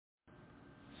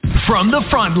From the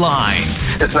front lines.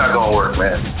 It's not going to work,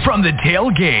 man. From the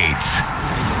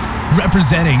tailgates.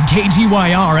 Representing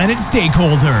KGYR and its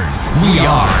stakeholders. We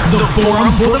are the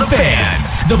Forum for the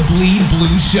Fans. The Bleed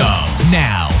Blue Show.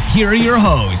 Now, here are your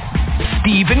hosts,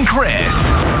 Steve and Chris.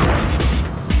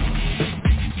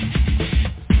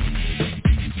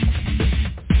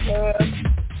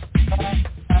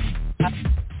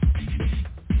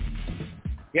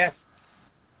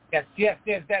 Yes,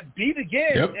 there's that beat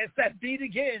again. Yep. There's that beat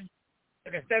again.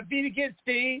 There's that beat again,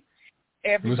 Steve.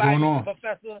 What's going on?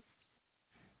 Professor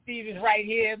Steve is right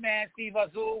here, man. Steve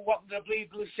Azul, welcome to the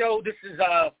Bleed Blue Show. This is,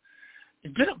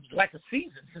 it's been like a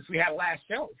season since we had last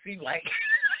show, it seemed like.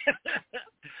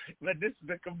 But this is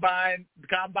the combine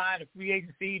of free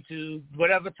agency to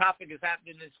whatever topic is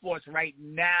happening in sports right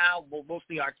now, well,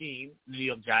 mostly our team, the New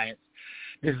York Giants.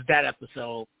 This is that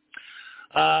episode.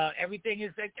 Everything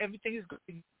is good.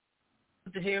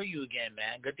 Good to hear you again,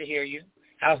 man. Good to hear you.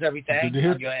 How's everything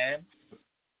on your end?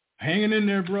 Hanging in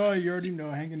there, bro. You already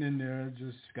know, hanging in there.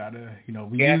 Just gotta,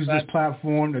 we use this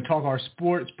platform to talk our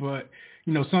sports, but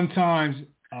sometimes,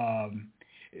 and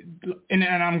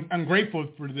I'm grateful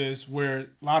for this, where a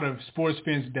lot of sports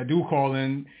fans that do call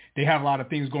in, they have a lot of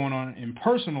things going on in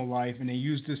personal life, and they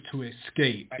use this to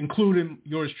escape, including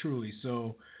yours truly.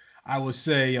 So I would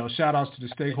say, shout outs to the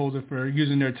stakeholder for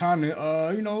using their time to,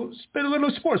 spend a little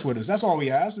sports with us. That's all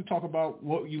we ask, to talk about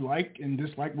what you like and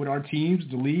dislike with our teams,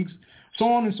 the leagues, so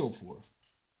on and so forth.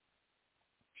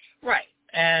 Right.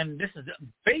 And this is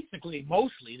basically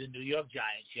mostly the New York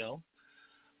Giants show.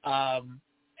 And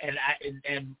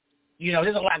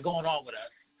there's a lot going on with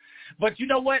us. But you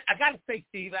know what? I got to say,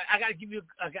 Steve, I got to give you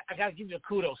a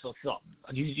kudos or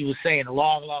something. You were saying a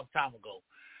long, long time ago.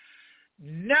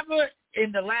 Never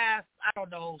in the last, 6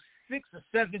 or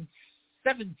 7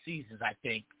 seasons, I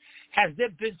think, has there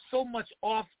been so much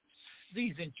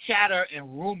off-season chatter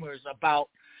and rumors about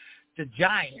the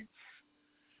Giants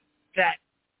that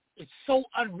it's so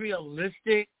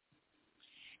unrealistic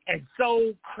and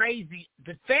so crazy.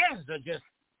 The fans are just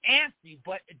antsy,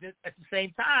 but at the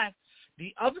same time,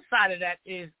 the other side of that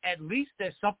is at least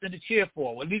there's something to cheer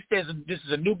for. At least this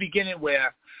is a new beginning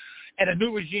and a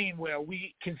new regime where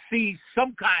we can see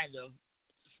some kind of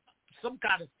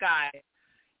sky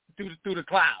through the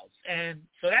clouds, and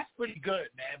so that's pretty good,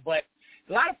 man. But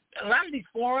a lot of these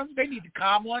forums, they need to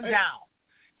calm one down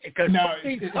because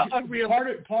things are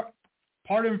unrealistic.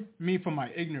 Pardon me for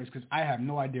my ignorance, because I have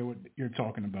no idea what you're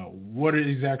talking about. What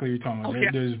exactly are you talking about? Okay.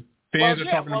 There's fans are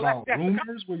talking about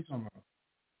rumors. What are you talking about?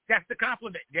 That's the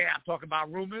compliment. Yeah, I'm talking about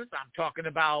rumors. I'm talking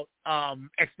about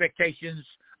expectations,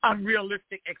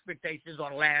 unrealistic expectations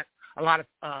on a lot of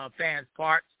fans'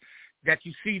 parts that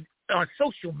you see on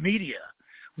social media,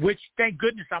 which, thank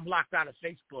goodness, I'm locked out of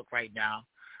Facebook right now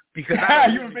because I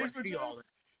don't really want to see all this.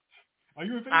 Are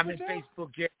you in Facebook? I'm in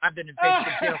Facebook jail. I've been in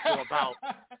Facebook jail for about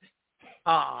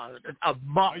a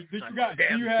month. Do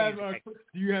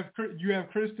you have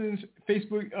Kristen's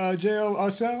Facebook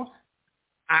jail cell?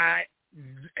 I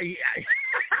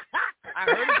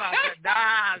heard about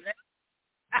that.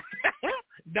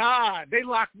 Nah, they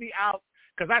locked me out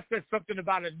because I said something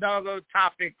about another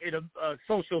topic in a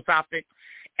social topic,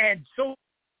 and so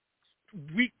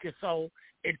week or so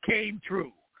it came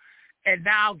true, and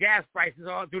now gas prices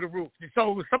are through the roof. And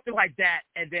so it was something like that,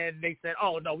 and then they said,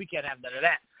 "Oh no, we can't have none of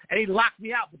that," and they locked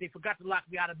me out, but they forgot to lock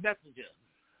me out of Messenger.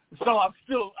 So I'm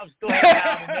still hanging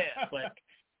out in there, but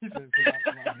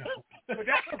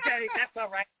that's okay. That's all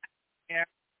right. Yeah.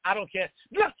 I don't care.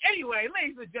 Look, anyway,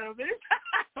 ladies and gentlemen,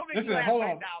 listen, hold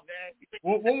on. Now, man.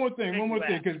 One more thing,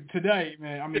 because today,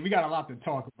 man, we got a lot to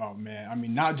talk about,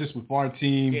 man. Not just with our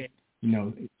team,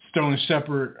 Sterling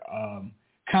Shepard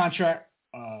contract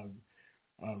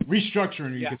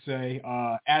restructuring, you could say,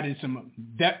 added some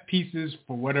depth pieces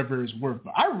for whatever it's worth.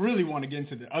 But I really want to get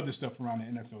into the other stuff around the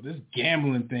NFL. This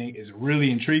gambling thing is really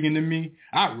intriguing to me.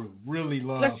 I really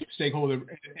love stakeholder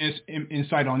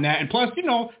insight on that. And plus,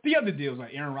 the other deals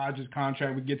like Aaron Rodgers'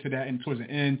 contract, we get to that towards the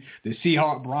end, the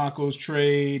Seahawks-Broncos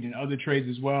trade and other trades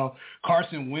as well.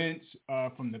 Carson Wentz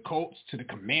from the Colts to the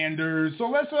Commanders. So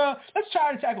let's try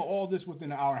to tackle all this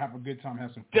within an hour and have a good time,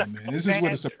 have some fun, man. This is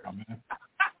what it's about, man.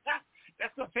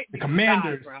 That's gonna take the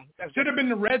Commanders. Should have been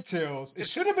the Red Tails. It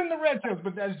should have been the Red Tails,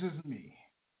 but that's just me.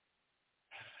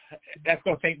 That's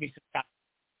going to take me some time.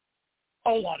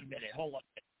 Hold on a minute. Hold on.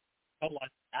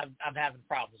 I'm having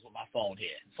problems with my phone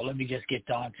here, so let me just get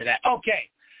on to that. Okay.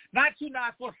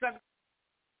 92947.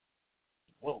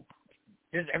 Whoa.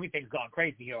 Everything's gone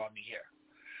crazy here on me here.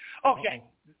 Okay.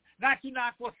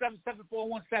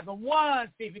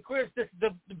 929477471. Stevie Chris, this is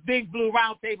the Big Blue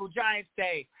Roundtable Giants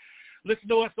Day. Listen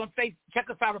to us on Facebook. Check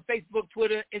us out on Facebook,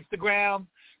 Twitter, Instagram.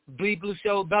 Bleed Blue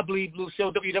Show, The Bleed Blue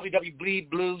Show, www. Bleed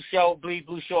Blue Show, Bleed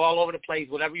Blue Show, all over the place.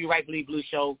 Whatever you write, Bleed Blue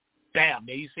Show, bam,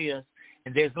 there you see us,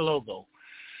 and there's the logo.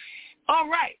 All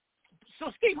right.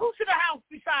 So, Steve, who's in the house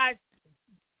besides,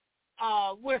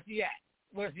 where's he at?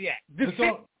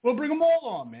 We'll bring them all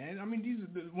on, man. I mean, these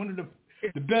are one of the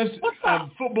best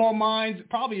football minds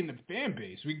probably in the fan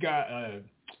base. We got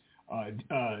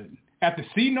at the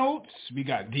C Notes, we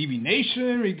got DB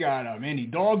Nation, we got Manny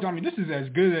Dogs. I mean, this is as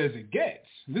good as it gets.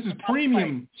 This is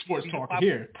premium sports talk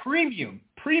here. Premium.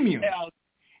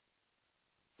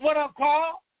 What up,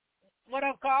 Carl?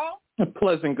 A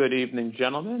pleasant good evening,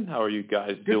 gentlemen. How are you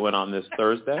guys doing on this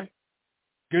Thursday?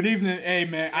 Good evening. Hey,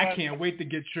 man, I can't wait to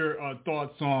get your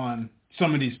thoughts on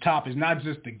some of these topics, not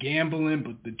just the gambling,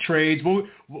 but the trades.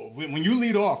 When you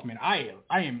lead off, man, I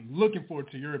am looking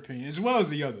forward to your opinion, as well as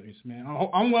the others, man.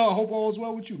 I'm well. I hope all is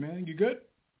well with you, man. You good?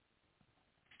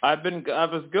 I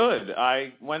was good.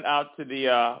 I went out to the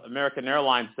American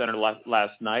Airlines Center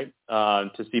last night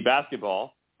to see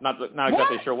basketball. Not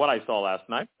exactly sure what I saw last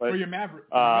night. But, for your Mavericks.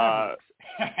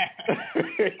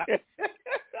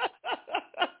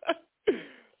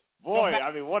 Boy,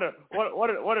 I mean, what a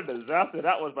disaster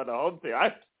that was by the home team.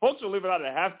 Folks were leaving out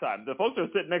at halftime. The folks who were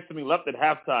sitting next to me left at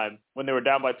halftime when they were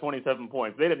down by 27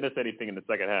 points. They didn't miss anything in the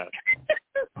second half.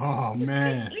 Oh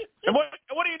man! And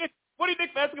what do you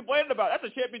think fans complaining about? That's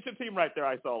a championship team right there.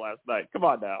 I saw last night. Come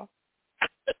on now.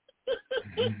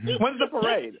 When's the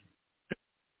parade?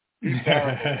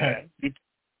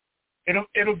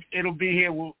 It'll be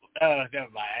here. Never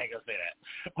mind. I ain't gonna say that.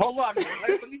 Hold on.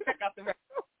 Let me check out the rest.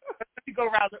 Let me go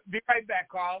around. Be right back,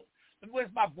 Carl. Where's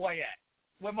my boy at?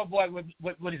 Where's my boy with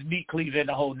his meat cleaver in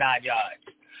the whole 9 yards?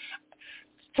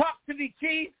 Talk to me,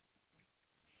 Chief.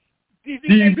 DB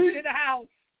in the house.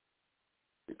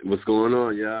 What's going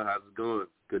on, y'all? How's it going?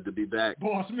 Good to be back.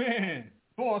 Boss man.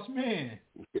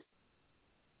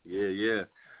 Yeah.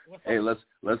 Hey, let's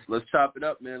chop it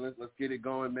up, man. Let's get it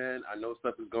going, man. I know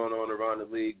stuff is going on around the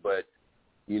league, but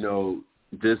you know,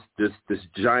 this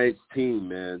Giants team,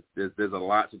 man, there's a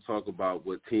lot to talk about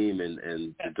with team and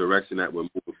the direction that we're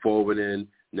moving forward in.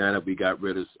 Now that we got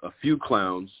rid of a few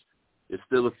clowns, there's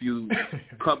still a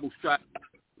couple stragglers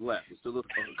left. There's still a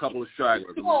couple of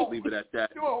stragglers. We'll leave it at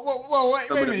that. Whoa,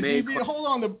 wait a minute, DB, hold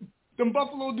on. Them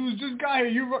Buffalo dudes just got here.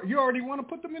 You already want to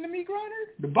put them in the meat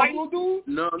grinder? The Buffalo dudes?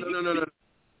 No.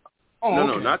 Oh,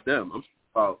 no, not them. I'm talking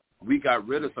about we got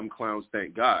rid of some clowns,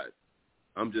 thank God.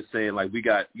 I'm just saying, like, we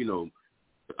got, you know,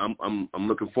 I'm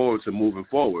looking forward to moving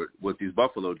forward with these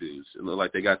Buffalo dudes. It look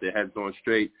like they got their heads on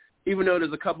straight. Even though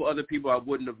there's a couple other people I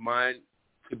wouldn't have mind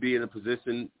to be in a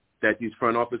position that these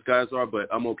front office guys are, but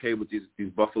I'm okay with these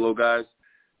Buffalo guys.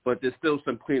 But there's still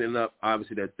some cleaning up,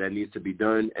 obviously, that needs to be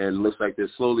done, and it looks like they're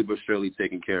slowly but surely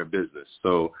taking care of business.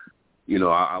 So, you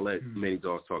know, I'll let Manny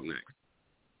Dogs talk next.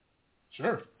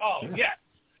 Sure. Oh, sure. Yeah.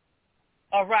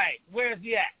 All right. Where's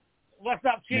he at? What's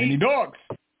up, Chief? Manny Dogs.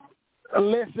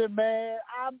 Listen, man,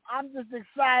 I'm just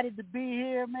excited to be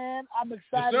here, man. I'm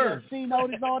excited to see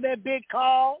notice on that big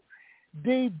call.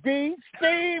 DB,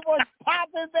 Steve, what's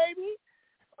poppin', baby?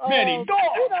 Manny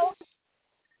Dogs. You know,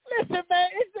 listen, man,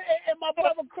 and my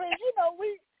brother Chris, you know,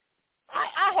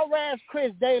 I harass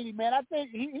Chris daily, man. I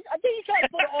think he tried to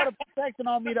put an order protection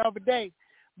on me the other day,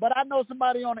 but I know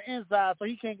somebody on the inside, so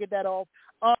he can't get that off.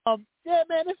 Yeah,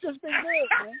 man, it's just been good,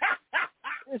 man.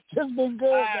 It's just been good,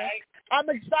 man. I'm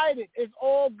excited. It's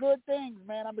all good things,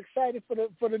 man. I'm excited for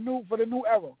the new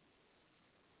era.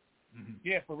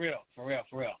 Yeah, for real.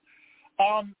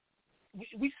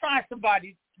 We signed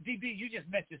somebody. DB, you just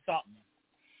mentioned something,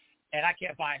 and I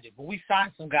can't find it, but we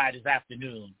signed some guy this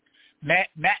afternoon. Matt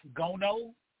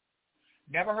Gono.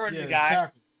 Never heard of the guy.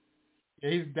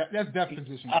 Exactly. Yeah, that's depth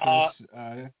position.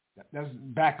 That's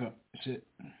backup shit.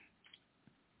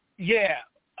 Yeah,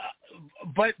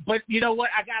 but you know what?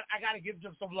 I got to give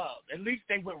them some love. At least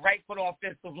they went right for the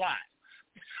offensive line.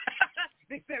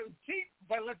 They said it was cheap,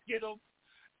 but let's get them.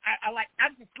 I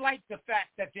just like the fact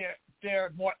that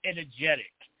they're more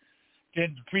energetic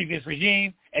than the previous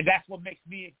regime, and that's what makes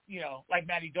me, you know, like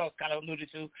Matty Dogs kind of alluded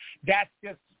to. That's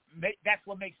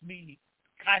what makes me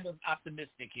kind of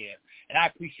optimistic here, and I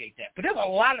appreciate that. But there's a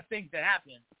lot of things that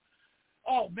happen.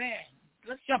 Oh man,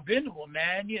 let's jump into them,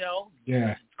 man. You know,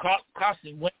 yeah.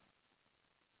 Carson Wentz.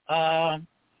 I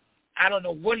don't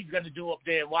know what he's going to do up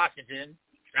there in Washington.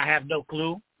 I have no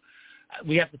clue.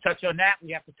 We have to touch on that.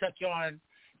 We have to touch on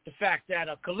the fact that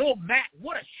Khalil Mack,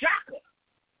 what a shocker.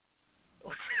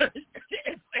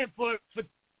 and for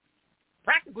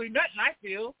practically nothing, I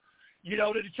feel, you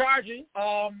know, to the Chargers.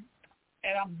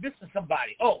 And I'm missing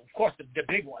somebody. Oh, of course, the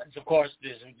big ones. Of course,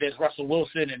 there's Russell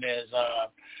Wilson and there's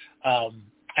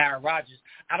Aaron Rodgers.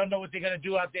 I don't know what they're going to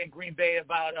do out there in Green Bay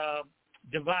about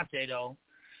Devontae though,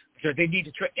 because they need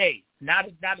to trade. Hey, now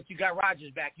that you got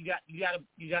Rodgers back, you got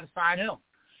to sign him,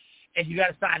 and you got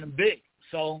to sign him big.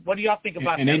 So what do y'all think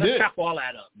about that? Let's chop all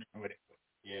that up.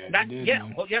 Yeah, yes.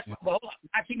 Well, hold on.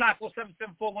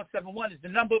 929-477-4171 is the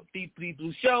number. Bleed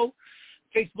Blue Show,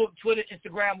 Facebook, Twitter,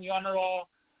 Instagram. We on it all.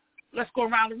 Let's go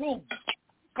around the room.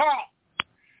 Carl.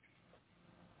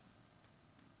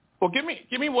 Well, give me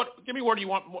where do you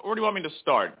want me to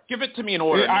start? Give it to me in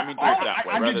order. Yeah, let me do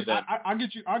it that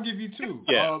way. I'll give you two.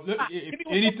 Yeah. If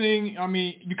anything, I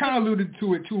mean, you kind of alluded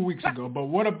to it 2 weeks ago, but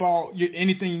what about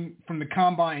anything from the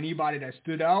combine? Anybody that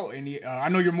stood out? I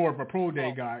know you're more of a pro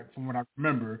day guy, from what I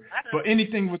remember, but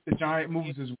anything with the Giant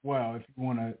moves as well. If you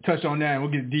want to touch on that, and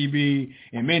we'll get DB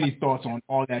and Manny's thoughts on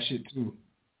all that shit too.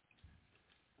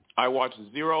 I watched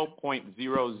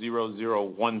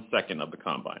 0.0001 second of the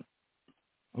combine.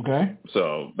 Okay.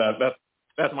 So that's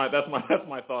my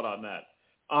thought on that.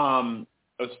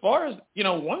 As far as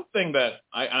one thing that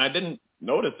I didn't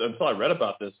notice until I read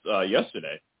about this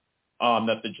yesterday,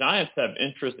 that the Giants have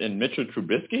interest in Mitchell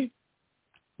Trubisky,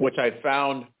 which I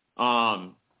found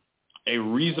a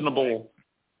reasonable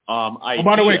idea. Oh,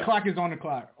 by the way, clock is on the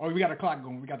clock. Oh, we got a clock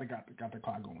going. We got the clock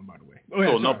going. By the way. Oh,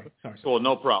 yeah, sorry. Cool,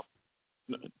 no problem.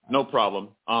 No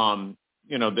problem.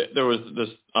 There was this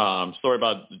story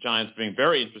about the Giants being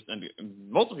very interested, and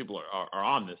multiple people are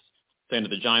on this, saying that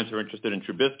the Giants are interested in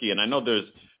Trubisky. And I know there's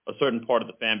a certain part of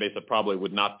the fan base that probably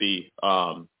would not be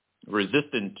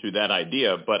resistant to that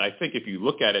idea. But I think if you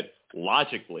look at it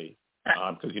logically,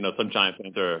 because some Giant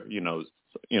fans are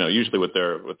usually with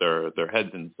their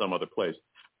heads in some other place.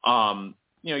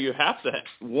 You have to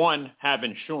have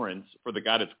insurance for the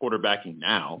guy that's quarterbacking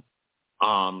now.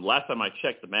 Last time I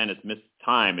checked, the man has missed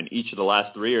time in each of the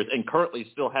last 3 years and currently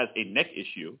still has a neck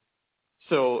issue.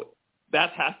 So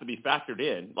that has to be factored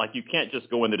in. Like, you can't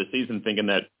just go into the season thinking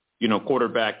that,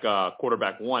 quarterback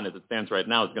one, as it stands right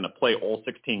now, is going to play all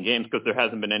 16 games, because there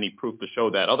hasn't been any proof to show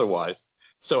that otherwise.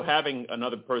 So having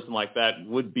another person like that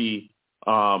would be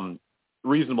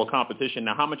reasonable competition.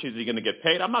 Now, how much is he going to get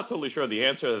paid? I'm not totally sure of the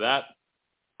answer to that.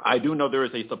 I do know there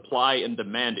is a supply and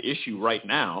demand issue right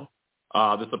now.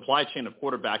 The supply chain of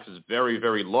quarterbacks is very,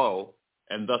 very low,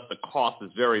 and thus the cost is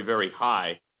very, very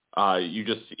high. You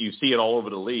see it all over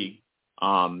the league.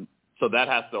 So that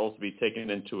has to also be taken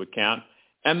into account.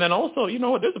 And then also,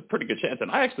 there's a pretty good chance,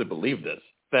 and I actually believe this,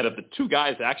 that if the two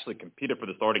guys actually competed for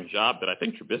the starting job, that I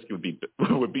think Trubisky would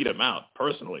beat him out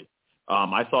personally.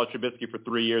 I saw Trubisky for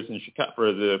 3 years in Chicago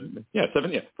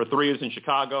for 3 years in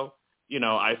Chicago.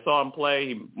 I saw him play.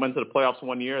 He went to the playoffs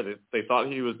 1 year. They thought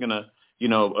he was going to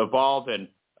evolve, and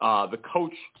the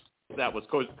coach that was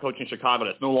coaching Chicago,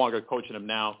 that's no longer coaching him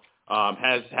now,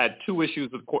 has had issues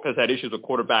with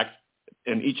quarterbacks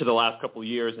in each of the last couple of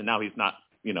years, and now he's not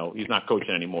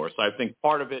coaching anymore. So I think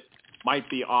part of it might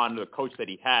be on the coach that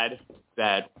he had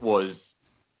that was,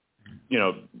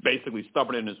 basically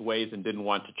stubborn in his ways and didn't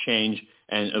want to change,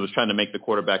 and it was trying to make the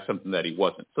quarterback something that he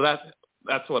wasn't. So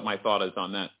that's what my thought is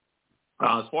on that.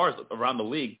 As far as around the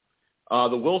league,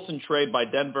 the Wilson trade by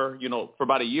Denver, for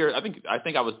about a year, I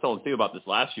think I was telling Steve about this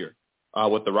last year,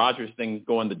 with the Rodgers thing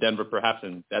going to Denver perhaps,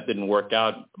 and that didn't work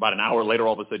out. About an hour later,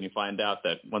 all of a sudden you find out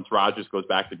that once Rodgers goes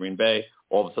back to Green Bay,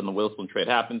 all of a sudden the Wilson trade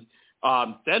happens.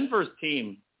 Denver's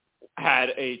team had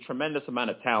a tremendous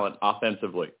amount of talent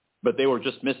offensively, but they were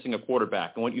just missing a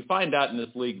quarterback. And what you find out in this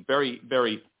league very,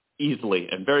 very easily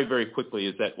and very, very quickly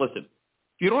is that, listen,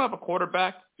 if you don't have a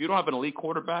quarterback, if you don't have an elite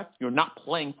quarterback, you're not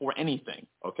playing for anything,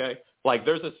 okay? Like,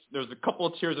 there's a couple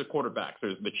of tiers of quarterbacks.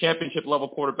 There's the championship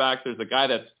level quarterbacks. There's the guy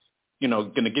that's,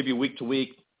 going to give you week to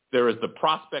week. There is the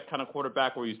prospect kind of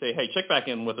quarterback where you say, hey, check back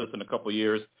in with us in a couple of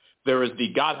years. There is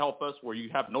the God help us where you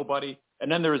have nobody.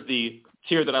 And then there's the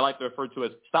tier that I like to refer to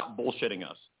as stop bullshitting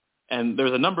us. And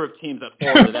there's a number of teams that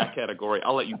fall into that category.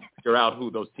 I'll let you figure out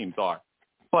who those teams are.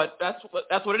 But that's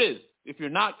what it is. If you're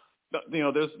not,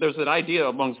 there's an idea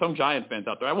among some Giant fans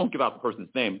out there. I won't give out the person's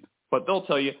name, but they'll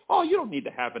tell you, oh, you don't need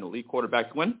to have an elite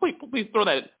quarterback to win. Please throw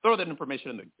that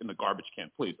information in the garbage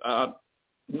can, please. I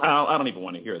don't even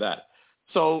want to hear that.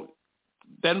 So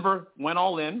Denver went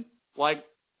all in like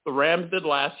the Rams did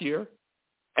last year.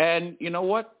 And you know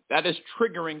what? That is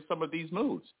triggering some of these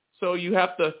moves. So you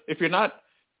have to, if you're not,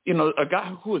 a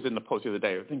guy who was in the Post the other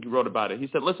day, I think he wrote about it. He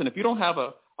said, listen, if you don't have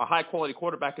a high-quality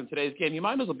quarterback in today's game, you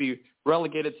might as well be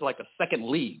relegated to like a second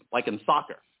league, like in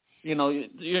soccer.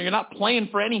 You're not playing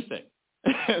for anything.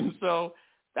 And so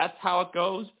that's how it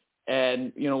goes.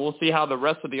 And, we'll see how the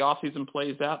rest of the offseason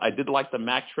plays out. I did like the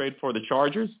Mack trade for the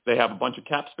Chargers. They have a bunch of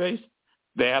cap space.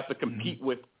 They have to compete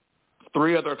with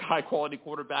 3 other high-quality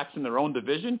quarterbacks in their own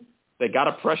division. They got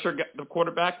to pressure the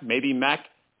quarterback. Maybe Mac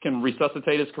can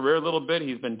resuscitate his career a little bit.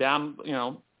 He's been down,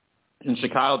 in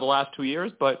Chicago the last 2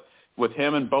 years, but with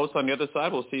him and Bosa on the other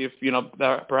side, we'll see if,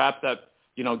 perhaps that,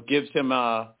 gives him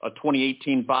a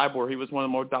 2018 vibe where he was one of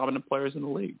the more dominant players in the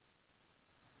league.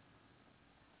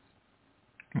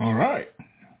 All right,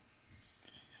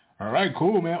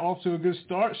 cool, man. Off to a good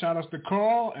start. Shout out to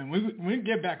Carl, and when we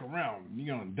get back around,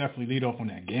 you're gonna definitely lead off on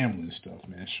that gambling stuff,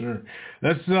 man. Sure.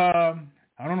 Let's.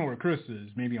 I don't know where Chris is.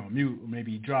 Maybe on mute, or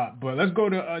maybe he dropped. But let's go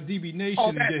to DB Nation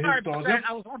and get his thoughts.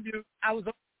 I was on mute.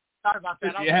 Sorry about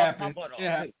that. It happens.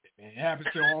 It happens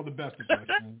to all the best of us,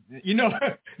 man.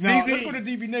 Now let's go to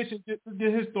DB Nation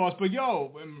get his thoughts. But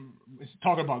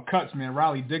talking about cuts, man.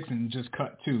 Riley Dixon just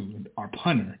cut too, our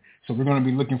punter. So we're going to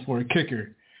be looking for a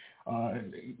kicker.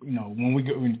 When we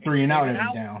go in 3 and out every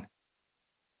down.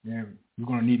 Yeah, we're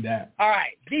going to need that. All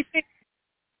right, DB,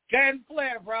 Jan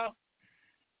Flair, bro.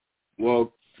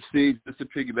 Well, Steve, just to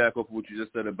piggyback off of what you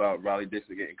just said about Riley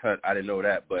Dixon getting cut, I didn't know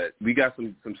that, but we got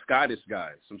some Scottish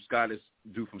guys, some Scottish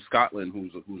dude from Scotland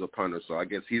who's a punter, so I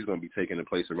guess he's going to be taking the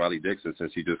place of Riley Dixon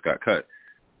since he just got cut.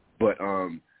 But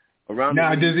around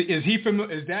now,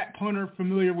 is that punter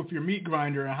familiar with your meat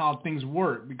grinder and how things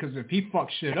work? Because if he fucks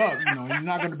shit up, he's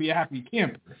not going to be a happy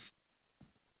camper.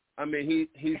 I mean,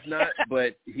 he's not,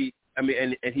 but he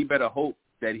better hope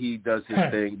that he does his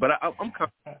thing. But I'm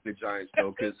confident in the Giants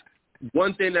though, because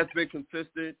one thing that's been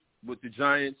consistent with the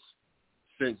Giants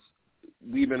since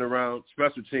we've been around,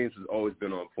 special teams has always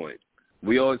been on point.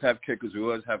 We always have kickers. We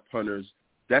always have punters.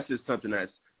 That's just something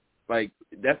that's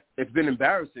it's been an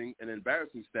embarrassing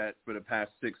stat for the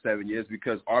past 6-7 years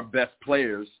because our best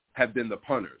players have been the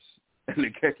punters and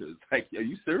the kickers. Like, are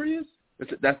you serious?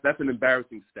 That's an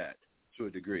embarrassing stat to a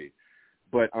degree.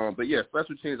 But yeah,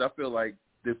 special teams, I feel like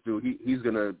this dude, he's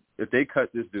going to, if they cut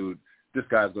this dude, this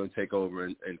guy's going to take over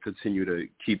and continue to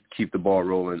keep the ball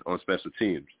rolling on special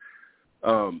teams.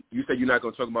 You said you're not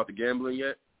going to talk about the gambling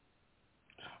yet?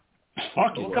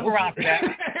 Fuck it. We'll come around to that.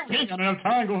 We ain't got enough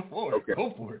time. Go for it. Okay.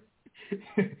 Go for it.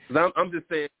 I'm just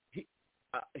saying,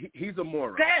 he's a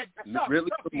moron.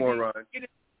 Really a moron.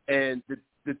 And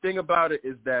the thing about it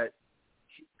is that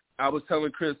I was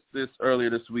telling Chris this earlier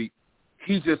this week.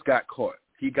 He just got caught.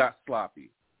 He got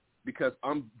sloppy. Because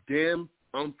I'm 100%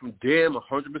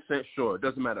 sure, it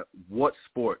doesn't matter what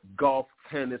sport, golf,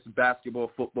 tennis, basketball,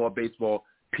 football, baseball,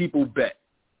 people bet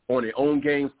on their own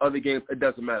games, other games, it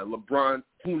doesn't matter. LeBron,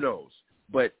 who knows?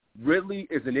 But Ridley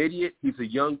is an idiot. He's a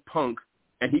young punk,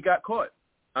 and he got caught.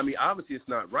 I mean, obviously it's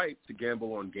not right to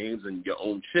gamble on games and your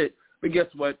own shit, but guess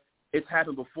what? It's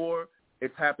happened before,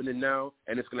 it's happening now,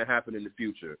 and it's going to happen in the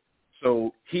future.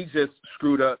 So he just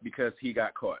screwed up because he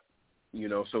got caught.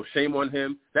 So shame on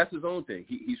him. That's his own thing.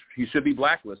 He should be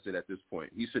blacklisted at this point.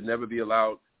 He should never be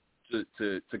allowed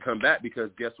to come back because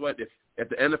guess what? If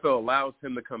the NFL allows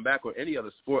him to come back or any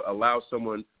other sport allows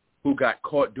someone who got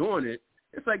caught doing it,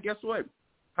 it's like, guess what?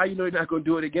 How you know you're not going to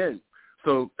do it again?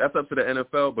 So that's up to the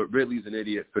NFL, but Ridley's an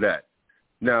idiot for that.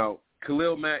 Now,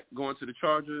 Khalil Mack going to the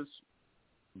Chargers,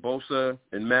 Bosa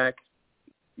and Mack,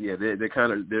 yeah,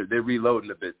 they're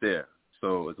reloading a bit there.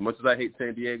 So as much as I hate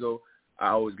San Diego, I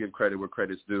always give credit where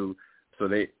credit's due.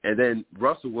 And then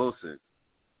Russell Wilson,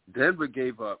 Denver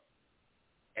gave up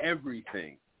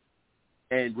everything,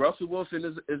 and Russell Wilson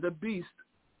is a beast.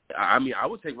 I mean, I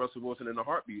would take Russell Wilson in a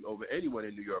heartbeat over anyone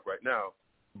in New York right now,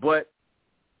 but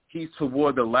he's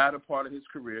toward the latter part of his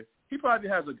career. He probably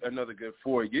has another good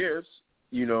 4 years,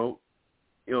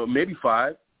 maybe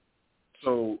 5.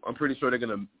 So I'm pretty sure they're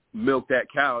going to milk that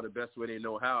cow the best way they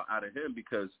know how out of him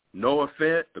because Noah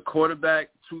Fant, the quarterback,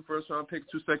 2 first-round picks,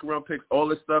 2 second-round picks, all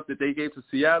this stuff that they gave to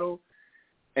Seattle.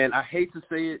 And I hate to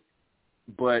say it,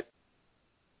 but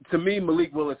to me,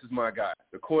 Malik Willis is my guy.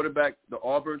 The quarterback, the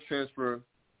Auburn transfer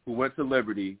who went to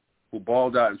Liberty, who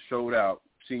balled out and showed out,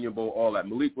 Senior Bowl, all that.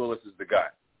 Malik Willis is the guy.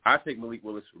 I take Malik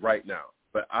Willis right now.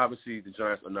 But obviously the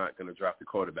Giants are not going to draft the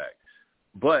quarterback.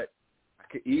 But I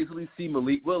could easily see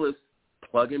Malik Willis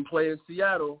plug and play in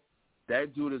Seattle.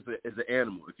 That dude is an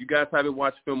animal. If you guys haven't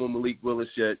watched film on Malik Willis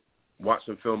yet, watch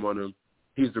some film on him.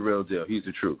 He's the real deal. He's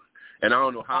the truth. And I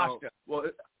don't know how. Well,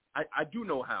 I do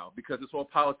know how because it's all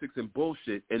politics and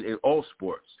bullshit in all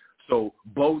sports. So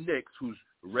Bo Nix, who's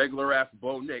regular-ass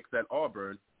Bo Nix at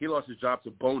Auburn, he lost his job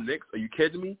to Bo Nix. Are you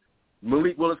kidding me?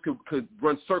 Malik Willis could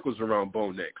run circles around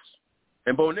Bo Nix.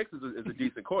 And Bo Nix is a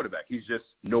decent quarterback. He's just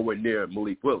nowhere near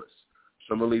Malik Willis.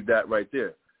 So I'm going to leave that right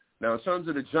there. Now, in terms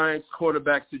of the Giants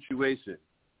quarterback situation,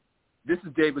 this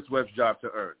is Davis Webb's job to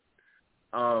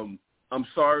earn. I'm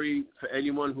sorry for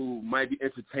anyone who might be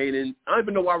entertaining. I don't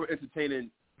even know why we're entertaining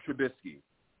Trubisky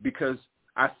because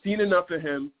I've seen enough of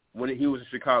him when he was in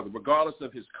Chicago, regardless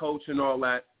of his coach and all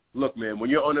that. Look, man, when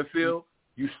you're on the field,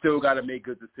 you still got to make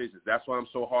good decisions. That's why I'm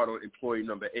so hard on employee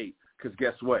number 8, because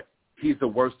guess what? He's the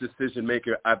worst decision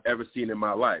maker I've ever seen in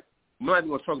my life. I'm not even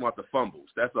going to talk about the fumbles.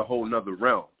 That's a whole nother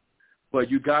realm. But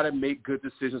you got to make good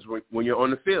decisions when you're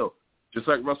on the field. Just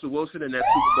like Russell Wilson in that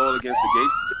Super Bowl against the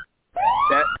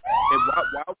Gates.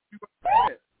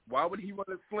 Why would he run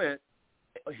a slant?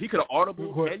 He could have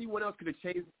audible. Anyone else could have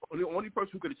changed. The only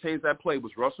person who could have changed that play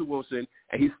was Russell Wilson,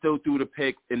 and he still threw the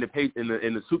pick in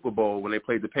the Super Bowl when they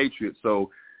played the Patriots. So,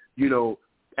 you know,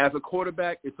 as a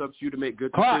quarterback, it's up to you to make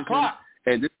good decisions.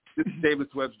 And this is David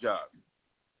Webb's job.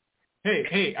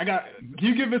 Hey, can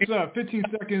you give us 15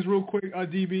 seconds real quick,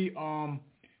 DB?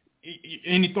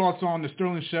 Any thoughts on the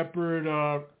Sterling Shepard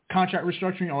contract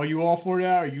restructuring? Are you all for that?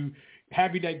 Are you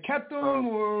happy they kept him,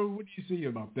 or what do you see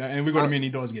about that? And we're going to Many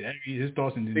Dogs get his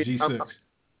thoughts in the G6.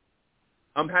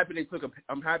 I'm happy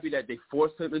I'm happy that they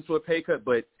forced him into a pay cut,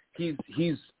 but he's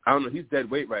I don't know, he's dead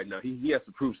weight right now. He has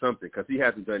to prove something because he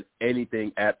hasn't done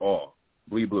anything at all.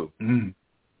 Bleed blue.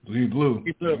 Bleed blue.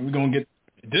 We're going to get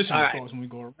additional thoughts when we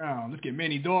go around. Let's get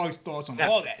Many Dogs' thoughts on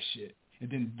all that shit. And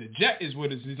then the Jet is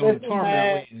with us. He's on the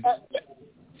tarmac.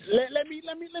 Let me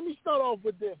start off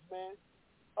with this, man.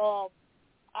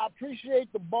 I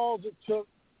appreciate the balls it took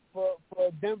for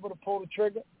Denver to pull the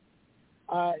trigger.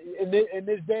 In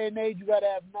this day and age, you got to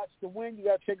have nuts to win. You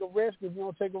got to take a risk. If you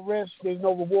don't take a risk, there's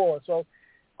no reward. So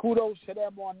kudos to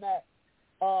them on that.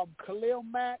 Khalil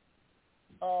Mack,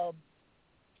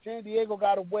 San Diego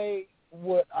got away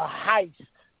with a heist.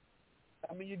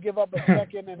 I mean, you give up a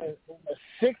second and a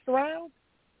 6th round,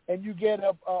 and you get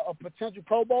a potential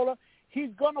Pro Bowler. He's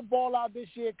going to ball out this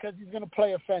year because he's going to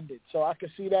play offended. So I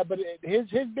can see that. But his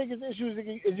biggest issue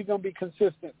is he going to be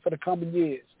consistent for the coming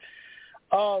years.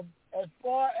 As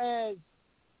far as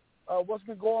what's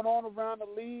been going on around the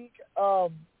league,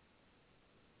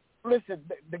 listen,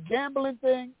 the gambling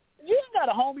thing, you ain't got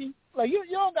a homie. Like, you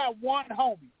don't got one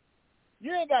homie.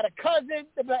 You ain't got a cousin.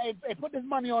 Hey, put this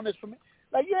money on this for me.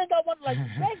 Like, you ain't got one. Like,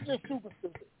 that's just super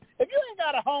stupid. If you ain't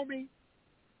got a homie,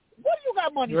 what do you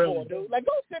got money for, dude? Like,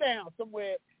 go sit down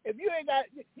somewhere. If you ain't got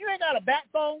a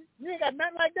backbone, you ain't got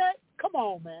nothing like that. Come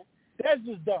on, man. That's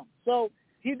just dumb. So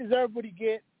he deserves what he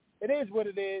gets. It is what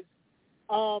it is.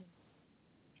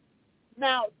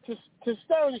 Now to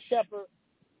Sterling Shepard,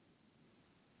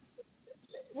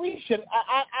 we should.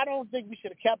 I don't think we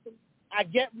should have kept him. I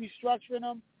get restructuring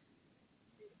him.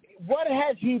 What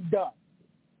has he done?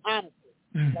 Honestly,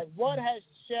 like, what has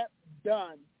Shep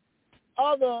done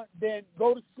other than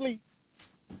go to sleep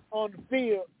on the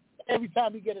field every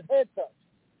time he gets his head touched?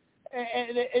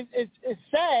 And it's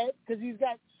sad because he's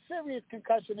got serious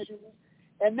concussion issues,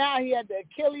 and now he had the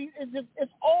Achilles.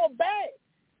 It's all bad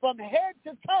from head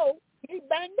to toe. He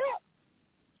banged up.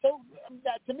 So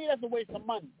to me, that's a waste of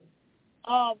money.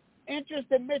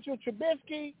 Interest in Mitchell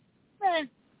Trubisky,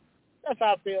 that's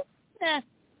how I feel.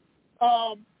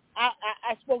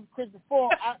 I spoke to Chris before.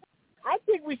 I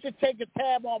think we should take a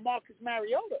tab on Marcus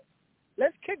Mariota.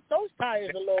 Let's kick those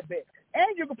tires a little bit.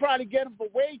 And you could probably get him for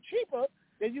way cheaper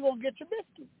than you're going to get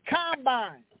Trubisky.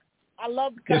 Combine. I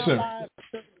love the combine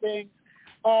thing.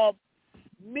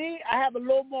 Me, I have a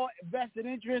little more vested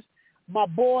interest. My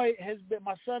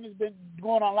son has been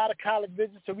going on a lot of college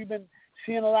visits, so we've been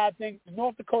seeing a lot of things.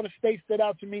 North Dakota State stood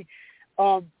out to me.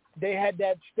 They had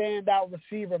that standout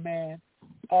receiver, man.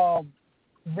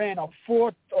 Ran a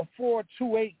 4.28,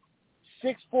 6'4",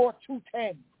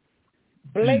 210.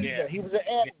 Blazer, yeah. He was an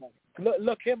animal.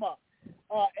 Look him up.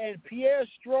 And Pierre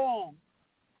Strong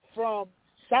from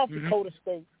South Dakota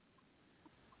State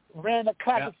ran a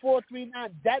clock of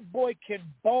 4.39. That boy can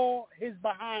ball his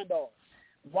behind off.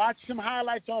 Watch some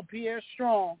highlights on Pierre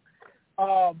Strong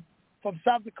from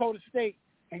South Dakota State,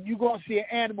 and you're going to see an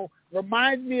animal.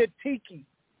 Reminds me of Tiki.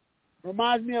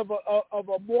 Reminds me of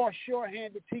a more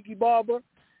sure-handed Tiki Barber.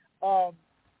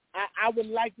 I would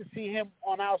like to see him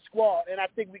on our squad, and I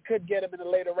think we could get him in the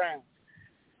later rounds.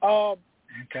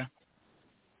 Okay.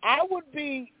 I would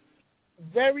be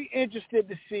very interested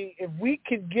to see if we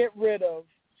can get rid of,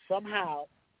 somehow,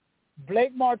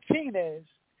 Blake Martinez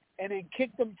and then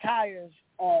kick them tires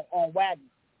on Wagner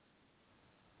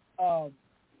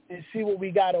and see what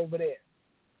we got over there.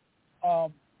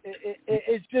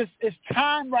 It's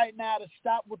time right now to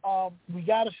stop with. We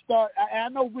got to start. I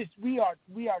know we are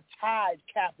tied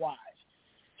cap wise,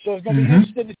 so it's going to be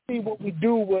interesting to see what we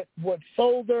do with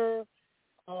Solder,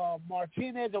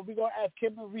 Martinez, and we're going to ask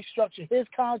him to restructure his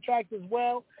contract as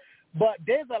well. But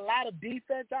there's a lot of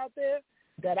defense out there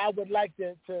that I would like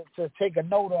to take a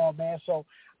note on, man. So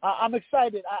I'm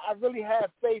excited. I really have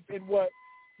faith in what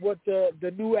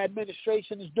the new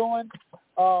administration is doing.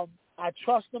 I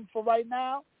trust him for right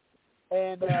now,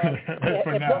 and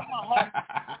it broke my heart.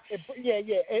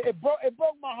 It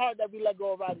broke my heart that we let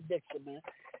go of Roddy Dixon, man.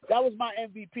 That was my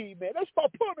MVP, man. That's my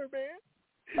punter, man.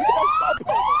 That's my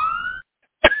punter.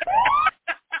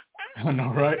 I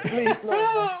know, right?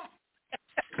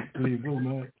 Please,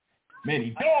 man.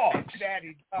 Manny Dogs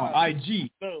on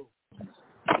IG.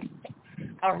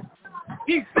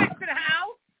 He's six in the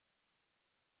house.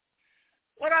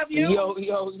 What up, you? Yo.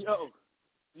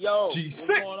 G6. What's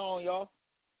going on, y'all?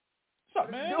 What's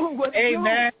up, man?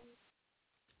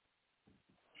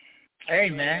 Hey,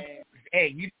 man.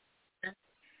 Hey, you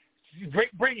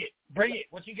bring it.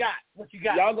 What you got?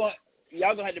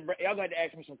 Y'all gonna have to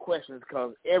ask me some questions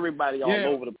because everybody all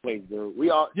over the place, dude. We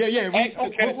all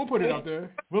we'll put it out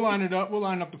there. We'll line it up. We'll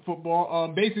line up the football.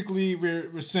 Basically,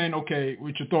 we're saying, okay,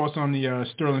 what's your thoughts on the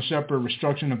Sterling Shepard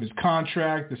restructuring of his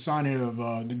contract, the signing of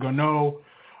the Gano,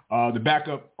 the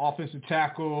backup offensive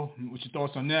tackle? What's your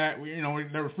thoughts on that?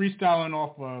 They were freestyling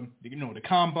off the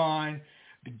combine,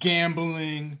 the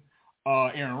gambling.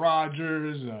 Aaron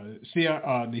Rodgers,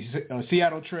 the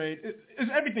Seattle trade.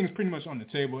 Everything's pretty much on the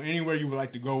table. Anywhere you would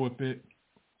like to go with it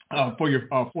for your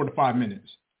 4 to 5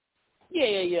 minutes.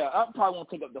 Yeah. I probably won't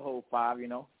take up the whole 5,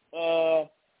 No,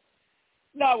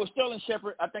 with Sterling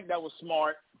Shepard, I think that was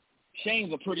smart.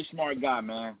 Shane's a pretty smart guy,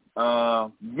 man.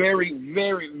 Very,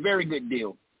 very, very good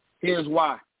deal. Here's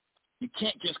why. You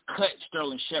can't just cut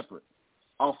Sterling Shepard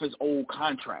off his old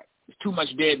contract. There's too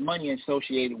much dead money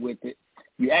associated with it.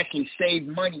 You actually saved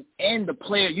money and the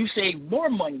player. You saved more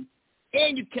money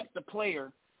and you kept the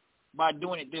player by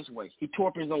doing it this way. He tore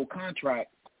up his old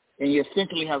contract and he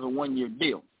essentially has a 1-year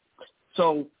deal.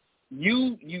 So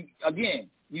you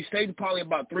saved probably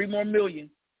about $3 more million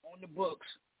on the books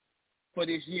for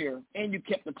this year and you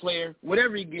kept the player.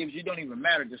 Whatever he gives you don't even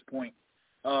matter at this point.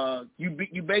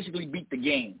 You basically beat the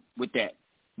game with that.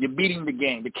 You're beating the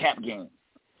game, the cap game.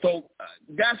 So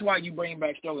that's why you bring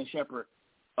back Sterling Shepard.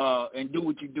 And do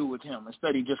what you do with him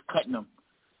instead of just cutting him,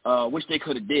 which they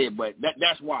could have did, but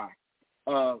that's why.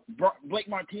 Blake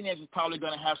Martinez is probably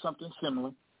going to have something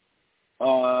similar,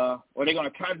 or they're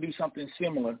going to try to do something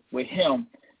similar with him.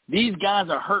 These guys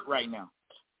are hurt right now,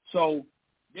 so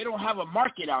they don't have a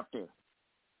market out there.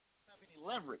 They don't have any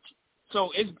leverage,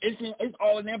 so it's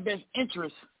all in their best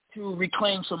interest to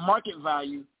reclaim some market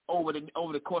value over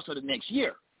the course of the next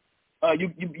year.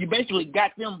 You basically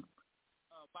got them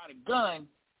by the gun.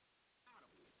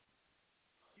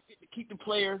 Keep the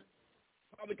player,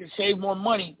 probably can save more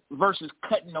money versus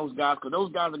cutting those guys because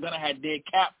those guys are going to have dead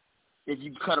cap if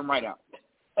you cut them right out.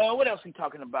 What else are we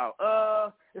talking about?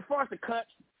 As far as the cuts,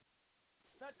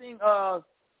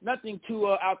 nothing too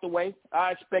out the way.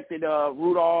 I expected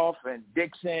Rudolph and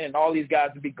Dixon and all these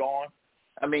guys to be gone.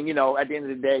 I mean, at the end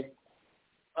of the day,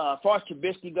 as far as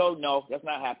Trubisky goes, no, that's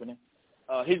not happening.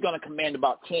 He's going to command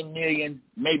about $10 million,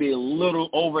 maybe a little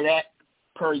over that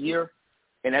per year.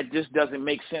 And that just doesn't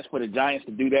make sense for the Giants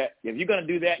to do that. If you're going to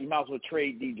do that, you might as well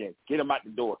trade DJ. Get him out the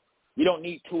door. You don't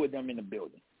need 2 of them in the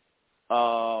building.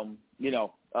 He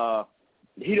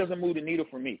doesn't move the needle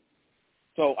for me.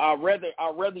 So I'd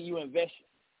rather you invest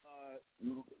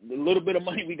the little bit of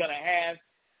money we're going to have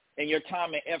and your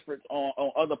time and effort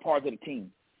on other parts of the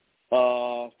team.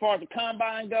 As far as the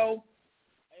combine go,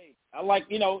 hey, I like,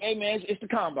 hey, man, it's the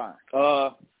combine.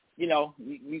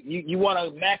 You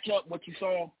want to match up what you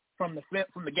saw from the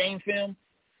game film.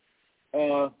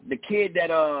 The kid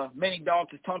that Manny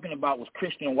Dogs is talking about was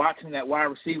Christian Watson, that wide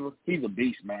receiver. He's a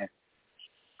beast, man.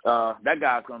 That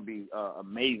guy's going to be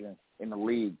amazing in the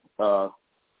league,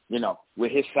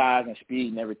 with his size and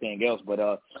speed and everything else. But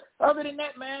other than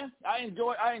that, man, I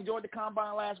enjoyed the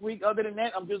combine last week. Other than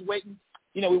that, I'm just waiting.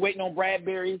 We're waiting on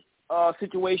Bradbury's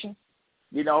situation.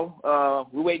 We're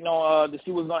waiting on to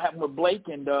see what's going to happen with Blake,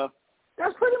 and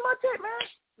that's pretty much it, man.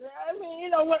 I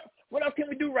mean, what else can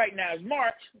we do right now? It's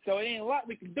March, so it ain't a lot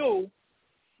we can do,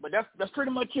 but that's pretty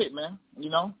much it, man.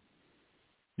 You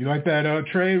like that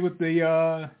trade with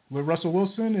with Russell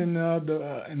Wilson and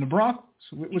the Broncos?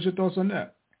 What's your thoughts on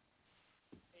that?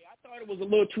 Hey, I thought it was a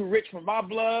little too rich for my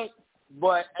blood,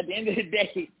 but at the end of the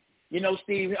day,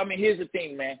 Steve. I mean, here's the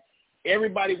thing, man.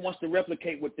 Everybody wants to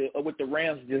replicate what the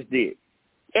Rams just did.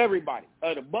 Everybody.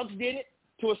 The Bucs did it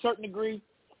to a certain degree,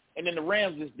 and then the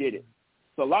Rams just did it.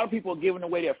 So a lot of people are giving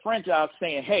away their franchise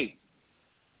saying, hey,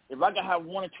 if I can have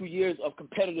 1 or 2 years of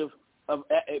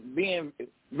being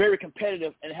very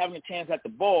competitive and having a chance at the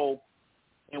bowl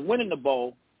and winning the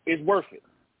bowl, it's worth it.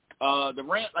 The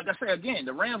Rams, like I said again,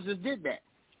 the Rams just did that.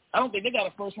 I don't think they got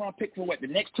a first-round pick for, the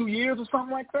next 2 years or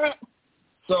something like that?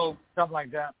 So something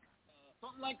like that.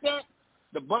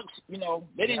 the Bucks, you know,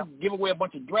 they didn't give away a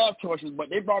bunch of draft choices, but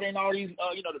they brought in all these,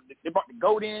 you know, they brought the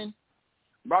GOAT in,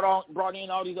 brought in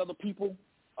all these other people,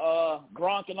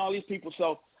 Gronk and all these people.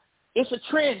 So it's a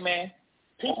trend, man.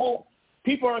 People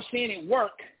are seeing it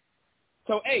work.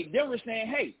 So, hey, Denver's saying,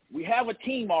 hey, we have a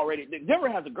team already. Denver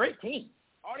has a great team.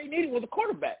 All they needed was a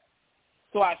quarterback.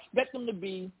 So I expect them to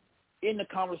be in the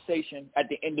conversation at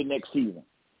the end of next season,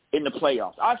 in the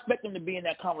playoffs. I expect them to be in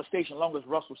that conversation as long as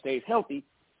Russell stays healthy.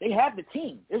 They have the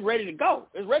team. It's ready to go.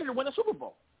 It's ready to win a Super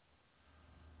Bowl.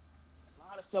 A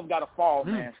lot of stuff got to fall,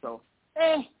 man. So,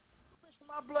 fish in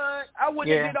my blood. I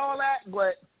wouldn't admit all that,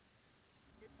 but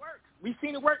it works. We've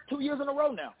seen it work 2 years in a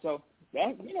row now. So,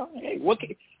 that, you know, hey,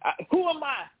 who am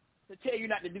I to tell you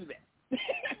not to do that?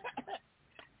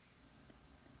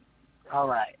 All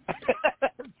right.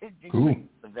 Cool.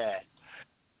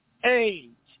 Hey,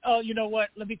 you know what?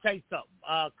 Let me tell you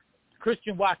something.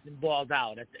 Christian Watson balled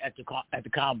out at the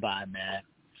combine, man.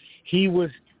 He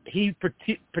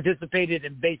participated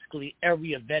in basically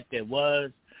every event there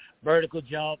was: vertical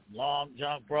jump, long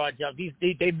jump, broad jump.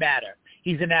 They matter.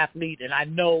 He's an athlete, and I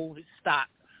know his stock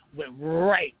went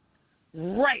right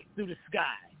through the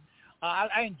sky.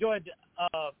 I enjoyed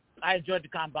the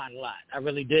combine a lot. I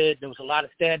really did. There was a lot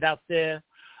of standouts there.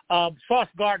 Sauce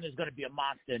Gardner is going to be a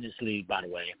monster in this league, by the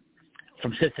way,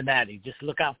 from Cincinnati. Just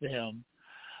look out for him.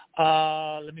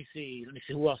 Let me see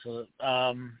who else.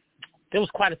 There was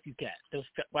quite a few cats.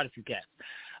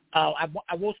 I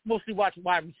mostly watched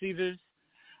wide receivers.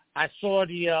 I saw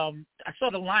the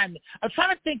lineman. I'm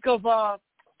trying to think of. I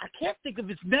can't think of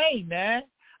his name, man.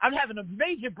 I'm having a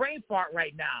major brain fart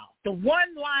right now. The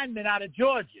one lineman out of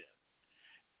Georgia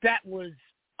that was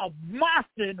a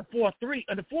monster in the 4.3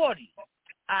 and the 40.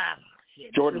 Ah,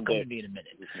 shit. Jordan Davis. Davis. In a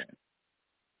minute.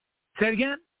 Say it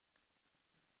again.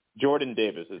 Jordan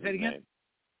Davis is his name.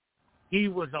 He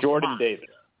was a Jordan monster. Davis.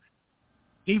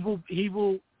 He will.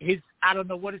 I don't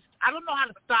know how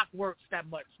the stock works that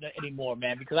much anymore,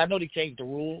 man, because I know they changed the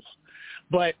rules.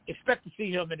 But expect to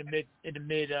see him in the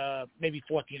mid, maybe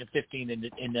 14 or 15 in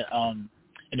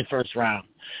the first round.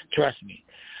 Trust me.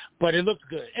 But it looks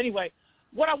good. Anyway,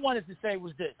 what I wanted to say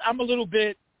was this: I'm a little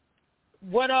bit.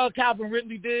 What Calvin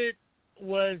Ridley did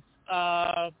was,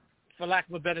 for lack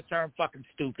of a better term, fucking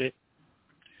stupid.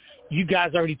 You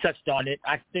guys already touched on it.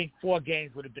 I think 4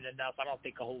 games would have been enough. I don't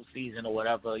think a whole season or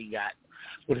whatever you got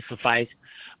would have sufficed.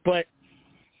 But,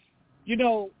 you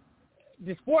know,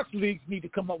 the sports leagues need to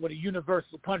come up with a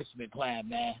universal punishment plan,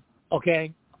 man.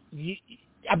 Okay?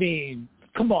 I mean,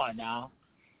 come on now.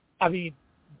 I mean,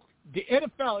 the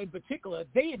NFL in particular,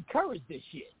 they encourage this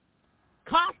shit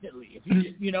constantly.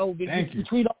 If you know,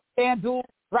 between FanDuel,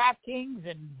 DraftKings,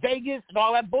 and Vegas and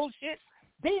all that bullshit,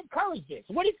 they encourage this.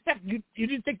 What do you expect? You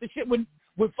didn't think the shit would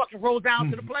fucking roll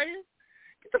down to the players?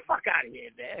 Get the fuck out of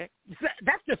here, man.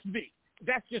 That's just me.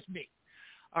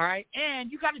 All right?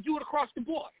 And you got to do it across the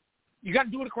board.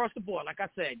 Like I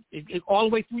said, all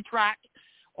the way through track,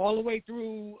 all the way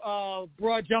through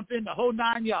broad jumping, the whole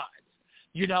 9 yards.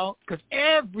 You know, because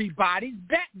everybody's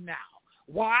betting now.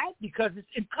 Why? Because it's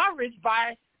encouraged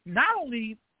by not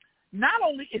only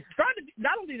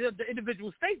the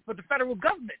individual states, but the federal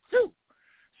government too.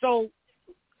 So,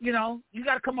 you know, you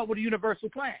got to come up with a universal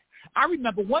plan. I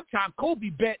remember one time Kobe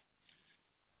bet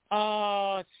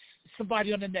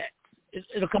somebody on the net.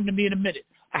 It'll come to me in a minute.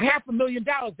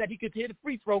 $500,000 that he could hit a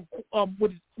free throw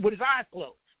with his eyes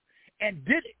closed, and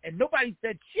did it, and nobody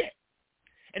said shit.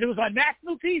 And it was on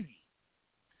national TV.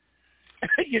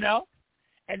 You know,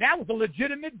 and that was a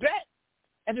legitimate bet,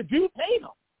 and the dude paid him.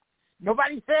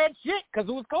 Nobody said shit because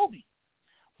it was Kobe.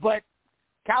 But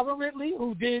Calvin Ridley,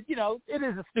 who did, you know, it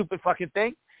is a stupid fucking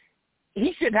thing.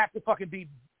 He shouldn't have to fucking be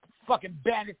fucking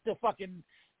banished to fucking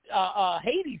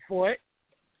Hades for it.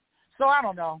 So I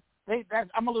don't know.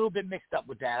 I'm a little bit mixed up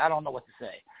with that. I don't know what to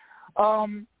say.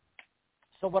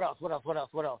 So what else?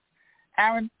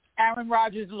 Aaron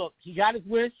Rodgers, look, he got his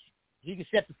wish. He can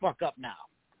shut the fuck up now.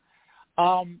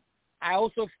 I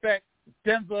also expect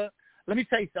Denver. Let me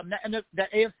tell you something. The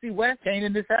AFC West ain't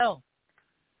in this hell.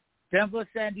 Denver,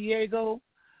 San Diego,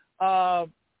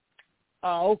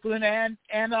 Oakland, and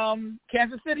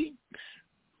Kansas City.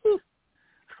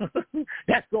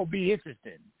 That's gonna be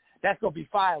interesting. That's gonna be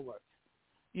fireworks.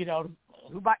 You know,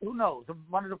 who knows?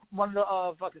 One of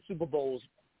the fucking Super Bowls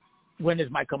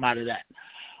winners might come out of that.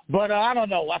 But I don't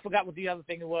know. I forgot what the other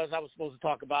thing was I was supposed to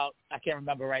talk about. I can't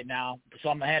remember right now. So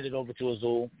I'm gonna hand it over to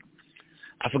Azul.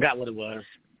 I forgot what it was.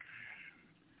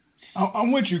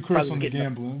 I'm with you, Chris, on the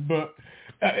gambling, but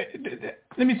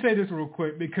let me say this real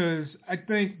quick, because I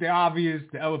think the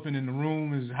elephant in the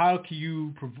room is how can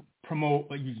you promote,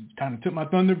 like you kind of took my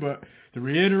thunder, but to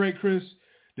reiterate, Chris,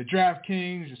 the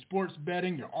DraftKings, your sports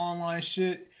betting, your online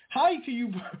shit. How can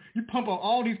you pump out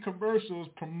all these commercials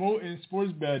promoting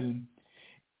sports betting?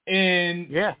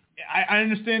 And I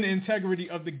understand the integrity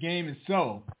of the game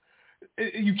itself.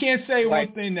 You can't say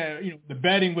one thing that, the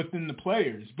betting within the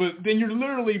players, but then you're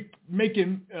literally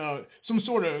making some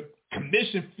sort of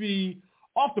commission fee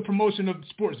off the promotion of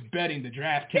sports betting. The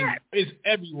DraftKings is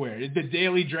everywhere. The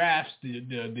daily drafts, the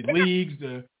leagues,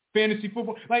 the fantasy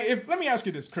football. Like, let me ask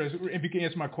you this, Chris, if you can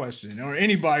answer my question, or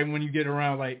anybody when you get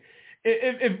around, like,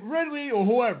 if Ridley or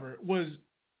whoever was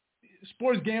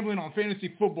sports gambling on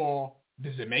fantasy football,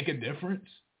 does it make a difference?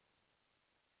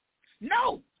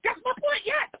 No, that's my point.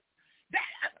 Yeah,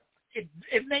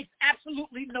 it makes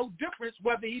absolutely no difference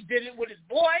whether he did it with his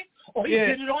boy or he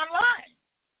did it online.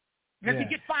 Does he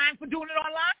get fined for doing it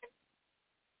online?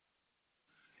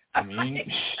 I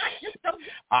mean,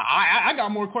 I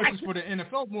got more questions for the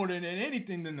NFL more than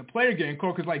anything than the player getting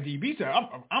caught. Because, like DB said,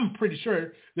 I'm pretty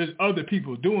sure there's other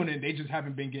people doing it. They just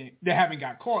haven't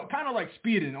got caught. Kind of like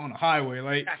speeding on the highway.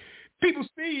 Like, people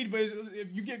speed, but if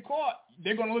you get caught,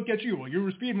 they're going to look at you. Well, you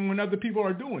were speeding when other people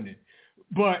are doing it.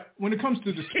 But when it comes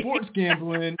to the sports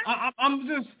gambling, I'm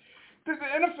just. The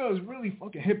NFL is really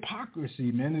fucking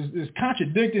hypocrisy, man. It's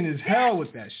contradicting as hell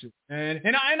with that shit, man.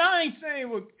 And I ain't saying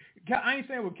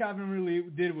what Calvin really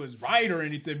did was right or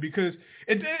anything, because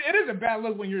it is a bad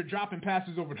look when you're dropping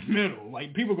passes over the middle.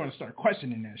 Like, people are going to start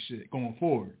questioning that shit going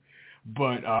forward.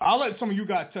 But I'll let some of you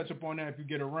guys touch up on that if you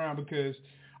get around, because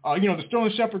the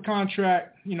Sterling Shepard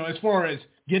contract, as far as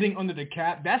getting under the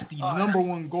cap, that's the number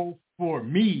one goal for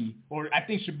me, or I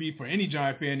think should be for any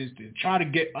Giant fan, is to try to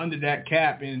get under that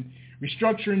cap and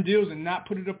restructuring deals and not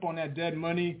put it up on that dead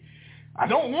money. I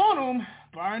don't want them,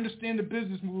 but I understand the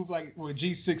business move, like what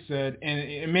G6 said, and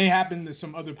it may happen to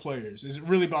some other players. It's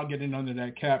really about getting under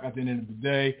that cap at the end of the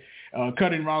day.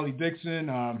 Cutting Riley Dixon,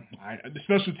 the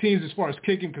special teams as far as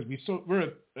kicking, because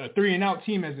we're a 3-and-out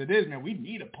team as it is, man. We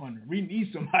need a punter. We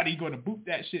need somebody going to boot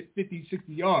that shit 50,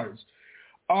 60 yards.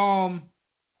 The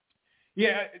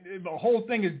whole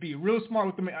thing is be real smart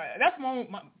with them. That's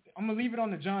I'm going to leave it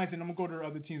on the Giants, and I'm going to go to the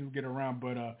other teams we'll get around.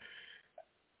 But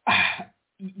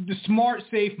the smart,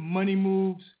 safe money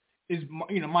moves is,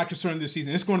 my concern this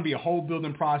season. It's going to be a whole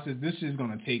building process. This is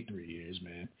going to take 3 years,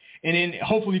 man. And then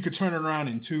hopefully you could turn it around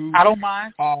in 2. I don't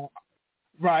mind.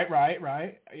 Right.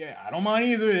 Yeah, I don't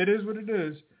mind either. It is what it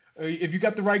is. If you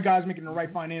got the right guys making the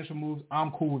right financial moves,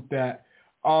 I'm cool with that.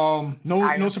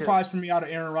 No surprise for me out of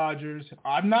Aaron Rodgers.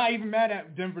 I'm not even mad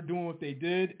at Denver doing what they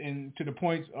did, and to the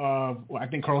points of what I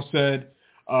think Carl said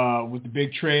with the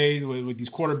big trade with these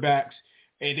quarterbacks.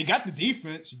 Hey, they got the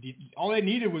defense. All they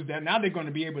needed was that. Now they're going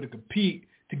to be able to compete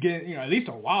to get at least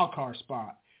a wild card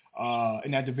spot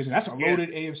in that division. That's a loaded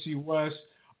AFC West.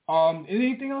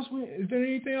 Anything else? Is there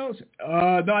anything else?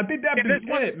 No, I think that's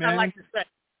it, man.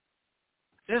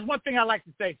 There's one thing I like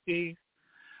to say, Steve.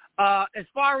 As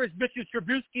far as Mitchell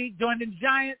Trubisky joining the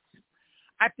Giants,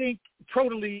 I think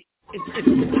totally it's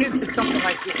akin to something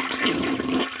like this.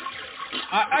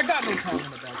 I got no comment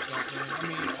about that,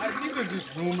 man. I mean, these are just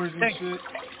rumors and shit.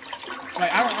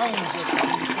 Like, I don't want to go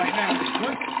like now.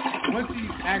 Once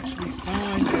he's actually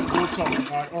signed, then we'll talk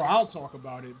about it, or I'll talk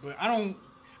about it. But I don't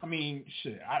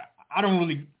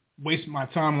really waste my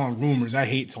time on rumors. I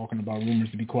hate talking about rumors,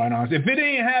 to be quite honest. If it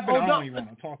ain't happened, I don't even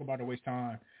want to talk about it, waste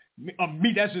time.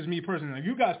 That's just me personally.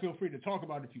 You guys feel free to talk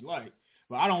about it if you like,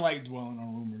 but I don't like dwelling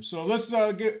on rumors. So let's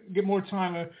get more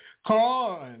time to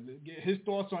Carl and get his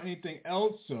thoughts on anything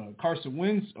else, Carson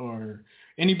Wentz or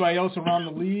anybody else around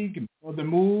the league, other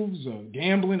moves,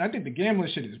 gambling. I think the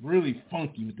gambling shit is really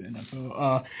funky with the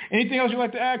NFL. Anything else you'd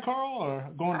like to add, Carl, or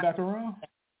going back around?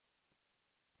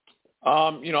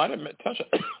 I didn't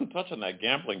touch on that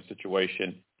gambling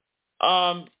situation.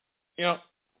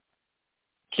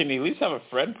 Can he at least have a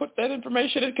friend put that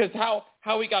information in? Because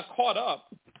how he got caught up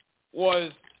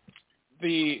was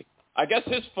I guess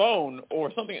his phone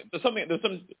or something. There's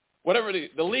some whatever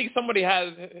the league. Somebody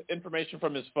has information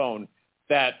from his phone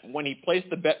that when he placed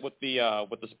the bet with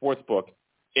the sports book,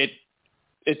 it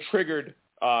triggered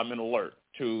an alert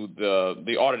to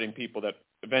the auditing people that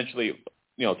eventually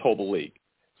told the league.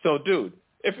 So, dude,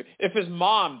 if his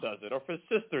mom does it, or if his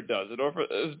sister does it, or if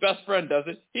his best friend does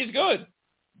it, he's good.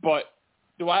 But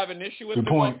do I have an issue with it?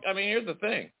 I mean, here's the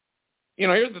thing.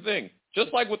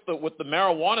 Just like with the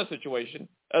marijuana situation,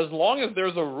 as long as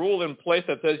there's a rule in place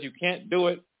that says you can't do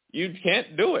it, you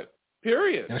can't do it.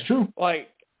 Period. That's true.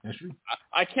 That's true.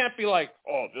 I can't be like,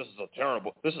 oh, this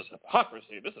is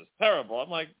hypocrisy. This is terrible. I'm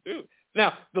like, dude.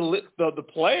 Now the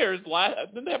players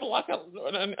didn't they have a lockout?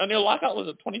 And their lockout was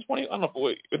it 2020? I don't know.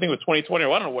 I think it was 2020,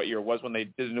 or I don't know what year it was when they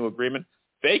did a new agreement.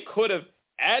 They could have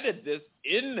added this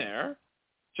in there,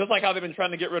 just like how they've been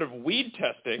trying to get rid of weed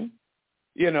testing,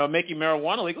 making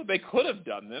marijuana legal. They could have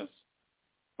done this,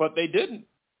 but they didn't.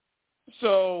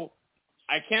 So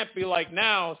I can't be like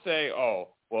now say, oh,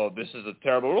 well, this is a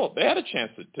terrible rule. They had a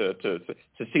chance to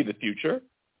see the future.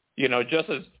 Just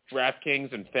as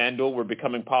DraftKings and FanDuel were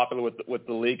becoming popular with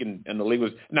the league, and the league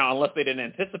was now, unless they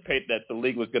didn't anticipate that the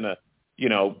league was going to,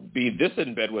 be this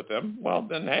in bed with them. Well,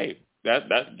 then hey, that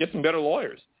get some better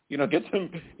lawyers. Get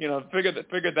some,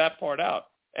 figure that part out,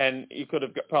 and you could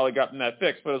have probably gotten that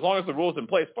fixed. But as long as the rules in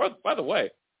place, by the way,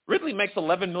 Ridley makes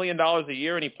 $11 million a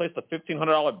year, and he placed a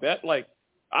 $1,500 bet. Like,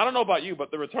 I don't know about you,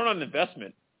 but the return on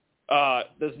investment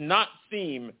does not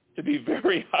seem to be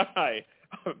very high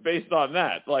based on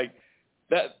that. Like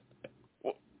that,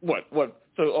 what?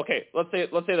 So okay, let's say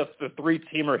the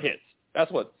 3-teamer hits.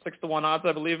 That's what, 6-1 odds,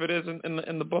 I believe it is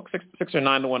in the book, 6 or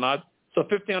 9-1 odds. So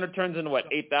 1,500 turns into what,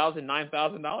 $8,000,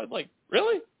 $9,000? Like,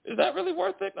 really? Is that really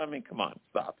worth it? I mean, come on,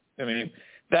 stop. I mean,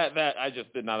 that I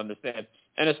just did not understand.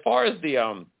 And as far as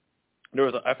the there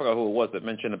was I forgot who it was that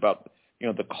mentioned about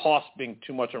the cost being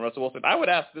too much on Russell Wilson. I would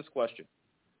ask this question: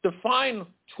 define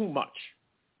too much.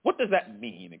 What does that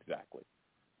mean exactly?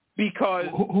 Because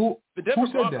the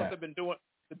Denver Broncos have been doing.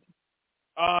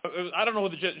 I don't know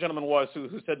who the gentleman was who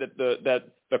said that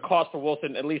the cost for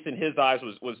Wilson, at least in his eyes,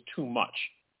 was too much.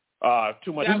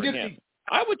 Too much for him.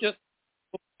 I would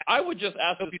just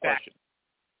ask this question: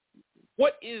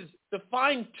 what is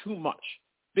define too much?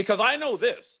 Because I know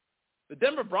this: the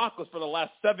Denver Broncos for the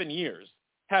last 7 years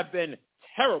have been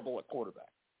terrible at quarterback.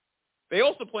 They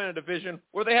also play in a division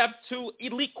where they have 2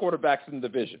 elite quarterbacks in the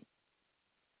division.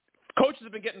 Coaches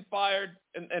have been getting fired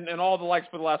and all the likes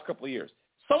for the last couple of years.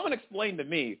 Someone explain to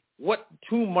me what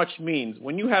too much means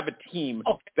when you have a team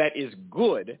that is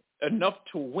good enough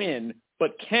to win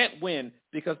but can't win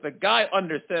because the guy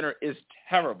under center is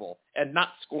terrible and not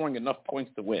scoring enough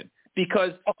points to win.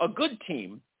 Because a good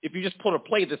team, if you just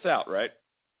play this out, right?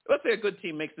 Let's say a good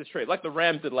team makes this trade, like the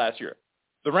Rams did last year.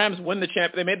 The Rams win the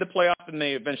champ. They made the playoffs and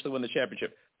they eventually win the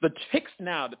championship. The picks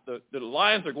now that the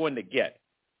Lions are going to get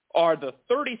are the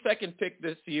 32nd pick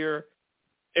this year.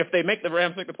 If they make the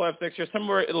Rams make the playoffs next year,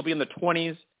 somewhere it'll be in the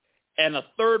 20s, and a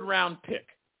 3rd-round pick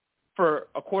for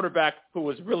a quarterback who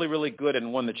was really, really good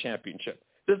and won the championship.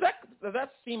 Does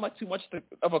that seem like too much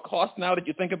of a cost now that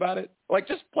you think about it? Like,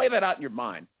 just play that out in your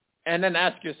mind, and then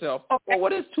ask yourself, well,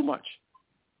 what is too much?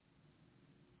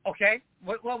 Okay.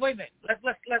 Well, wait a minute. Let's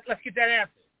get that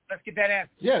answer. Let's get that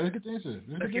answer. Yeah, let's get the answer.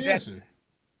 Let's get the answer.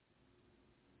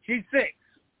 G6,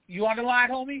 you on the line,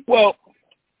 homie? Well,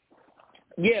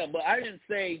 yeah, but I didn't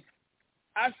say.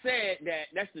 I said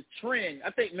that's the trend.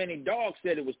 I think many dogs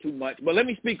said it was too much, but let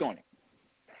me speak on it.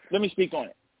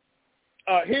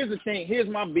 Here's the thing. Here's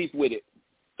my beef with it.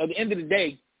 At the end of the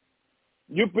day,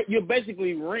 you're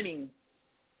basically renting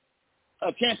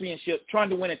a championship, trying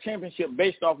to win a championship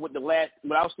based off what I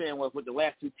was saying was what the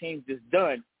last 2 teams just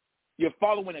done. You're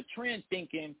following a trend,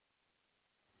 thinking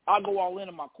I'll go all in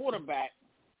on my quarterback.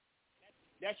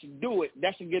 That should do it.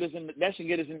 That should get us in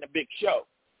the big show.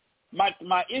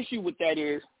 My issue with that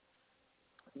is,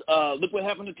 look what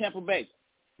happened to Tampa Bay.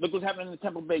 Look what's happening to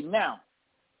Tampa Bay now.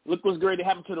 Look what's going to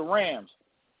happen to the Rams.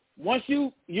 Once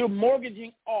you're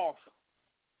mortgaging off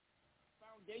the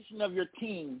foundation of your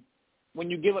team when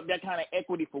you give up that kind of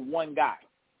equity for one guy.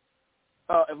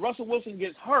 If Russell Wilson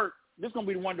gets hurt, this is going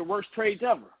to be one of the worst trades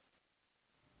ever.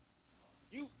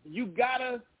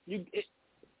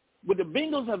 What the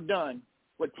Bengals have done,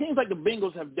 what teams like the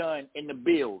Bengals have done and the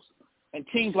Bills and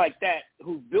teams like that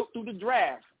who built through the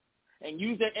draft and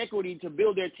use that equity to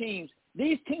build their teams,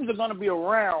 these teams are going to be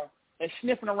around and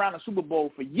sniffing around the Super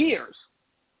Bowl for years.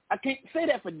 I can't say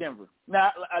that for Denver.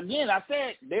 Now, again, I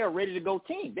said they're a ready-to-go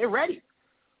team. They're ready.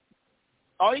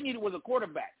 All they needed was a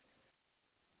quarterback.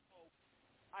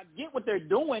 I get what they're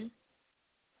doing.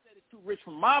 I said it's too rich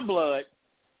for my blood,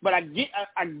 but I get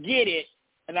it,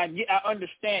 and I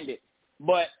understand it.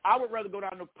 But I would rather go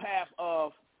down the path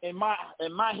of, in my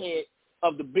head,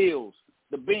 of the Bills,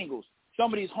 the Bengals,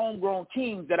 some of these homegrown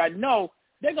teams that I know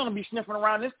they're going to be sniffing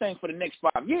around this thing for the next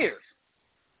 5 years.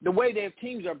 The way their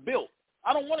teams are built,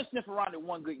 I don't want to sniff around it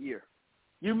one good year.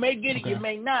 You may get it, you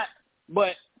may not,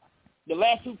 but the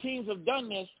last 2 teams have done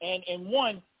this and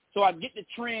won, so I get the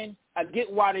trend. I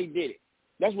get why they did it.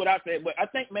 That's what I said. But I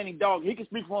think Manny Dog, he can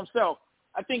speak for himself.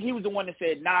 I think he was the one that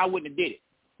said, "Nah, I wouldn't have did it."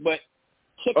 But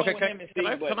check in with him and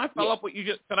see. Can I follow up what you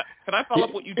just? Can I follow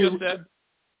up what you just said?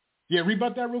 Yeah,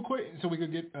 rebut that real quick so we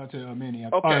could get to Manny. To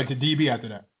DB after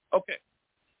that.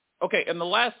 Okay. In the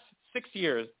last 6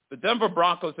 years, the Denver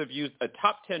Broncos have used a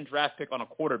top 10 draft pick on a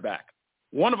quarterback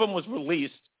One of them was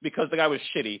released because the guy was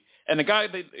shitty, and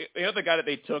the other guy that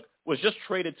they took was just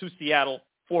traded to Seattle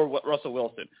for Russell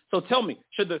Wilson. So tell me,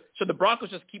 should the Broncos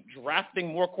just keep drafting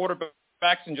more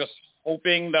quarterbacks and just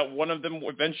hoping that one of them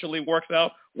eventually works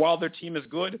out while their team is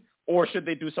good, or should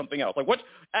they do something else? Like, what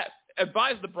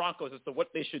advise the Broncos as to what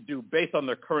they should do based on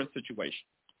their current situation?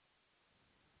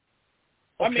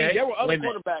 I mean, there were other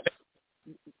quarterbacks.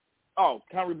 Oh,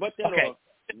 can I rebut that? Okay.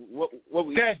 Or what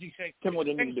we tell me what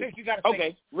they need to do.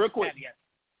 Okay, real quick.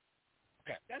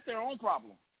 Okay. That's their own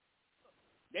problem.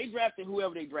 They drafted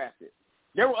whoever they drafted.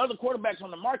 There were other quarterbacks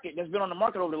on the market that's been on the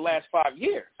market over the last 5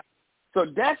 years. So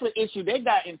that's the issue they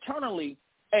got internally.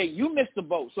 Hey, you missed the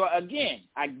boat. So, again,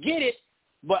 I get it,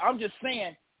 but I'm just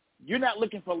saying you're not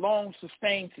looking for long,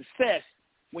 sustained success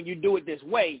when you do it this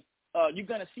way. You're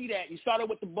going to see that. You started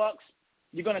with the Bucks.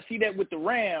 You're going to see that with the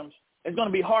Rams. It's going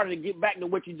to be harder to get back to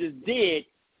what you just did,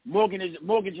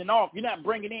 mortgaging off. You're not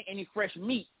bringing in any fresh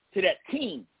meat to that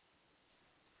team.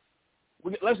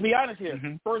 Let's be honest here.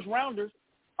 Mm-hmm. First rounders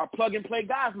are plug-and-play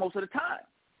guys most of the time,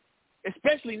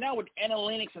 especially now with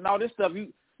analytics and all this stuff.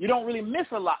 You don't really miss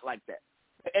a lot like that.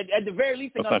 At the very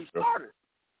least, they're going to be starters.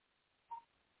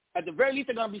 At the very least,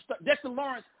 they're going to be starters. Dexter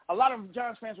Lawrence, a lot of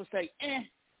Giants fans would say,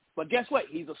 but guess what?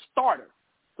 He's a starter.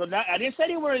 So now, I didn't say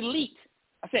they were elite.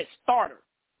 I said starter.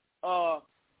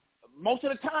 Most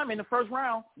of the time in the first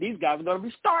round, these guys are going to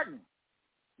be starting.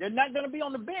 They're not going to be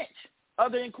on the bench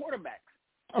other than quarterbacks.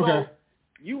 Okay. So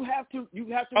you have to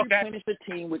replenish the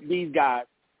team with these guys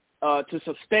to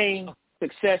sustain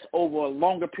success over a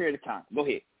longer period of time. Go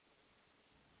ahead.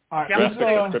 All right. That's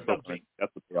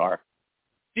what they are.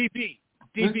 DB,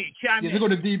 chime in. Let's go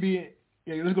to DB.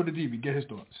 Yeah, let's go to DB. Get his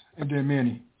thoughts, and then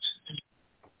Manny.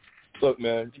 Look,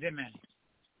 man. And then Manny.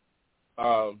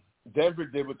 Denver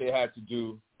did what they had to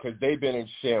do because they've been in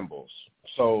shambles.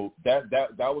 So that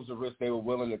was a risk they were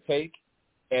willing to take,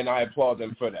 and I applaud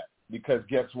them for that. Because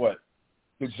guess what?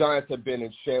 The Giants have been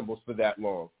in shambles for that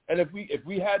long. And if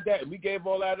we had that and we gave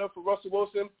all that up for Russell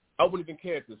Wilson, I wouldn't even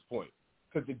care at this point.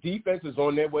 Because the defense is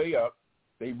on their way up.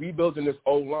 They rebuilding this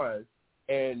O-line.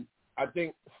 And I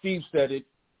think Steve said it,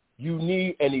 you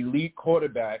need an elite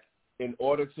quarterback in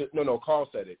order to – no, Carl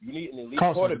said it. You need an elite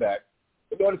quarterback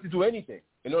in order to do anything,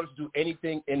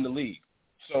 in the league.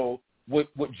 So with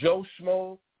Joe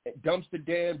Schmo, Dumpster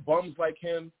Dan, bums like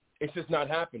him, it's just not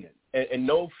happening. And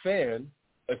no fan,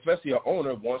 especially an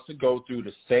owner, wants to go through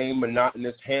the same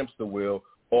monotonous hamster wheel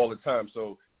all the time.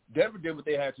 So Denver did what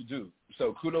they had to do.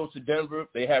 So kudos to Denver.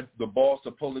 They had the balls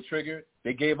to pull the trigger.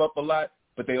 They gave up a lot,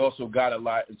 but they also got a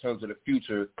lot in terms of the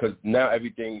future because now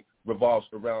everything revolves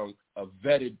around a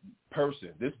vetted person.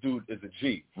 This dude is a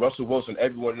G. Russell Wilson,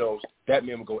 everyone knows that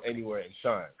man will go anywhere and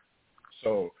shine.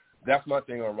 So that's my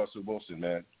thing on Russell Wilson,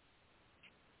 man.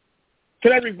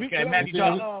 Can I review?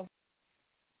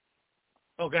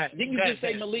 Okay. Didn't you just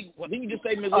say Malik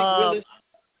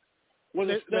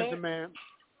Willis? Listen, man.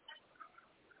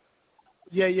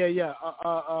 Yeah.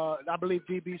 I believe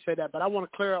DB said that, but I want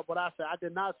to clear up what I said. I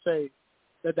did not say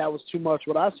that was too much.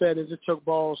 What I said is it took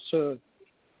balls to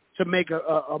make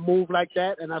a move like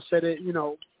that, and I said it.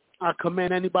 I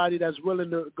commend anybody that's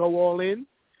willing to go all in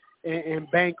and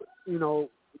bank,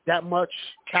 that much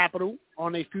capital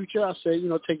on their future. I said,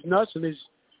 it takes nuts, and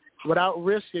without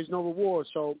risk, there's no reward.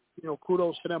 So,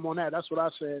 kudos to them on that. That's what I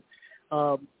said.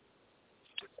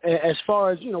 As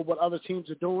far as, what other teams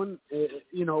are doing,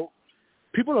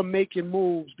 people are making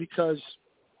moves because,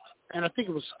 and I think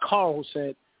it was Carl who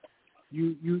said,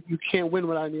 you can't win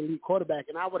without an elite quarterback,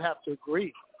 and I would have to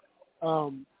agree.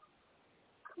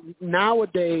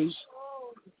 Nowadays,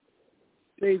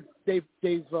 they've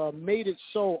made it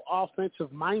so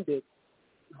offensive minded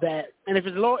that, and if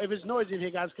it's noisy in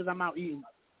here, guys, because I'm out eating,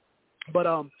 but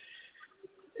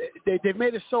they've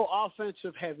made it so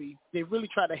offensive heavy. They really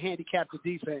try to handicap the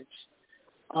defense.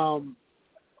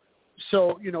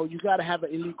 So you got to have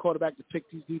an elite quarterback to pick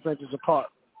these defenses apart.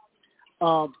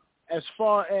 As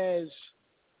far as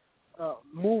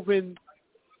moving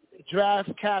draft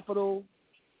capital,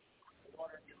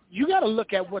 you got to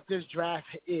look at what this draft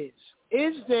is.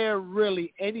 Is there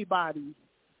really anybody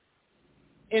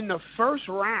in the first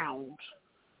round,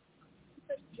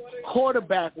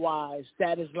 quarterback-wise,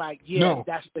 that is like,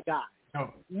 that's the guy?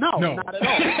 No, not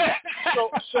at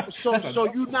all.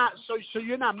 So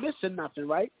you're not missing nothing,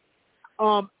 right?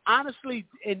 Honestly,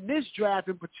 in this draft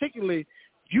in particular,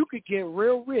 you could get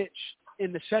real rich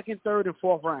in the second, third, and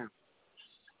fourth round.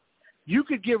 You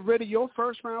could get rid of your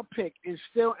first-round pick and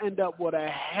still end up with a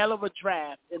hell of a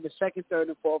draft in the second, third,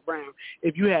 and fourth round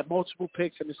if you had multiple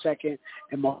picks in the second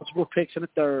and multiple picks in the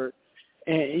third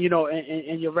and,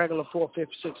 and your regular 4th, 5th,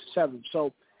 6th, 7th.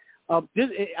 So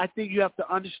I think you have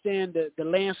to understand the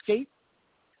landscape.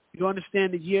 You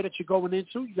understand the year that you're going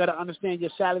into. You got to understand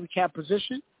your salary cap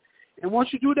position. And once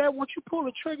you do that, once you pull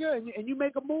the trigger and you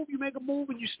make a move,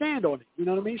 and you stand on it. You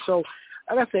know what I mean? So,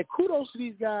 like I said, kudos to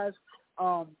these guys.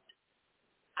 I'm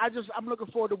looking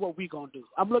forward to what we're going to do.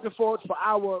 I'm looking forward for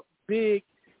our big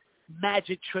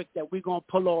magic trick that we're going to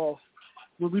pull off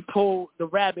when we pull the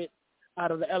rabbit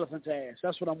out of the elephant's ass.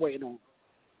 That's what I'm waiting on.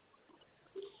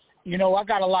 You know, I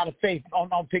got a lot of faith.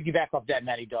 I'll piggyback off that,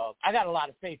 Matty Dog. I got a lot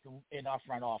of faith in our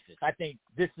front office. I think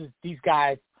these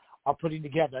guys are putting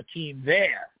together a team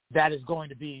there that is going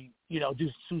to be, do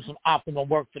some optimal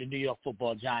work for the New York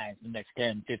Football Giants in the next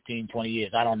 10, 15, 20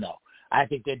 years. I don't know. I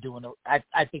think they're doing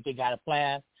I think they got a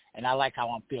plan, and I like how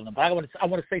I'm feeling. But I want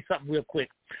to say something real quick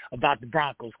about the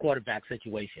Broncos quarterback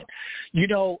situation.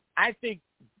 I think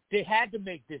they had to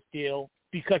make this deal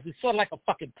because it's sort of like a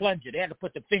fucking plunger. They had to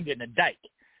put the finger in the dike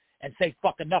and say,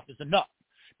 fuck, enough is enough.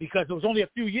 Because it was only a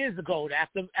few years ago that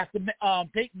after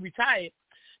Peyton retired,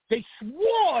 they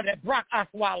swore that Brock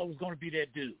Osweiler was going to be their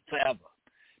dude forever.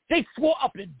 They swore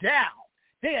up and down.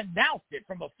 They announced it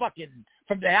from the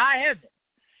high heaven.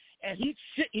 And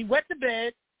he went to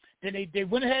bed. Then they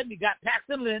went ahead and he got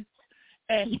Paxton Lynch,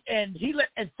 and he let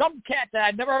some cat that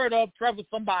I never heard of, Trevor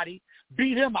somebody,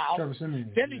 beat him out. Trevor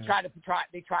Siemian, then they tried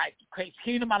Case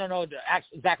Keenum. I don't know the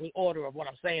exactly order of what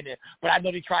I'm saying there, but I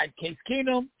know they tried Case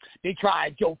Keenum. They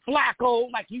tried Joe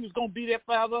Flacco like he was going to be there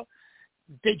forever.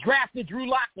 They drafted Drew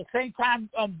Lock the same time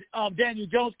Daniel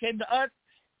Jones came to us,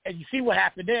 and you see what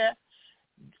happened there.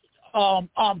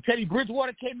 Teddy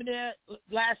Bridgewater came in there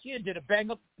last year and did a bang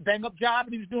up job,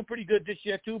 and he was doing pretty good this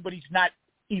year too, but he's not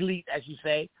elite, as you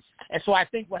say. And so I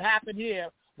think what happened here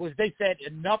was they said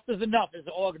enough is enough as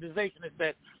an organization that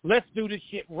said, let's do this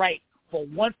shit right for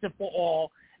once and for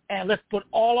all, and let's put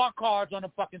all our cards on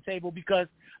the fucking table because,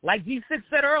 like G6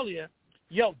 said earlier,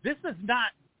 this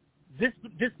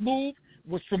move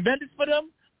was tremendous for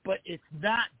them, but it's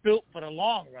not built for the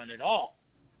long run at all.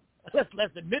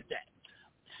 Let's admit that.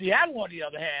 Seattle, on the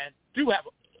other hand,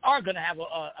 are going to have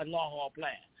a long-haul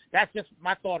plan. That's just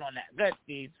my thought on that. Go ahead,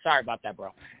 Steve. Sorry about that,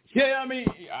 bro. Yeah, I mean,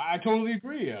 I totally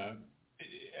agree.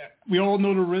 We all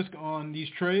know the risk on these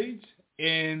trades,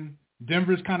 and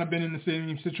Denver's kind of been in the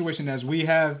same situation as we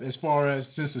have as far as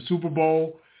since the Super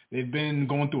Bowl. They've been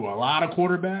going through a lot of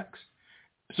quarterbacks.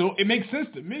 So it makes sense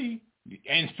to me,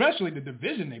 and especially the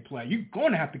division they play. You're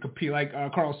going to have to compete. Like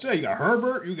Carl said, you got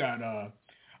Herbert, you got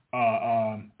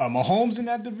Mahomes in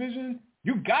that division.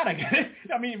 You got to get it.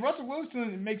 I mean, Russell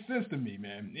Wilson, it makes sense to me,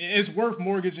 man. It's worth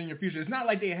mortgaging your future. It's not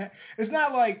like it's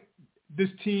not like this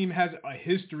team has a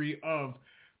history of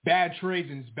bad trades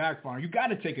and it's backfiring. You got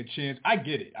to take a chance. I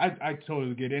get it. I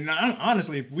totally get it. And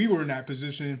honestly, if we were in that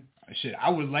position, I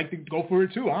would like to go for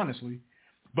it too, honestly.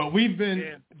 But we've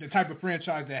been the type of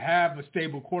franchise that have a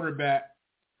stable quarterback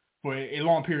for a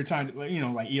long period of time, like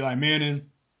Eli Manning.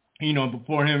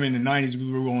 Before him in the 90s,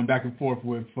 we were going back and forth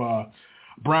with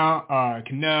Brown,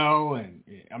 Cannell, and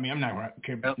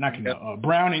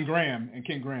Brown and Graham and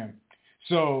Ken Graham.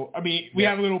 So, I mean, we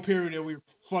had a little period that we were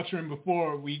fluctuating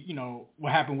before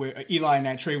what happened with Eli in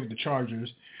that trade with the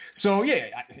Chargers. So, yeah,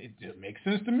 it makes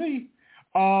sense to me.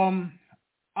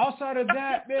 Outside of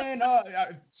that, man,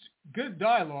 good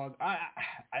dialogue.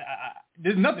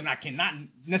 There's nothing I cannot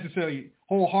necessarily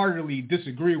wholeheartedly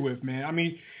disagree with, man. I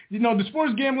mean, the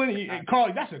sports gambling,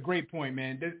 Carl, that's a great point,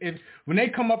 man. When they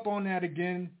come up on that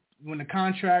again, when the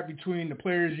contract between the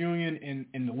players' union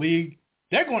and the league,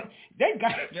 and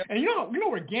you know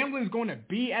where gambling is going to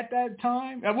be at that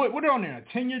time? What are on there,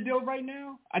 a 10-year deal right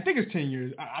now? I think it's 10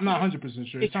 years. I'm not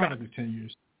 100% sure. It sounds like it's 10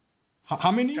 years.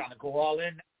 How many? Trying to go all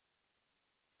in.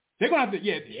 They're going to have to,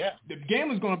 the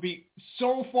gambling's going to be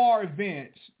so far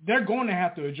advanced, they're going to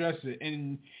have to address it.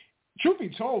 And truth be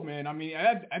told, man, I mean,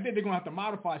 I think they're going to have to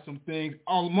modify some things,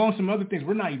 among some other things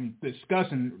we're not even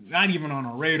discussing, not even on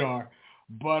our radar.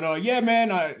 But, man,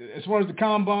 as far as the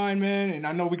combine, man, and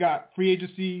I know we got free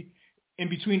agency in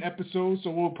between episodes,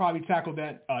 so we'll probably tackle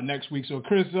that next week. So,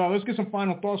 Chris, let's get some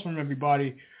final thoughts from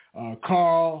everybody.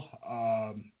 Carl,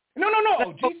 no,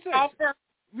 G6.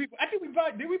 I think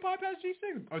did we bypass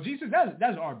G6? Oh, G6,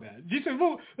 that's our bad.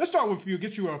 G6, let's start with you.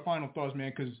 Get your final thoughts,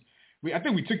 man, because I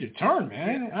think we took your turn,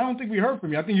 man. I don't think we heard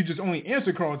from you. I think you just only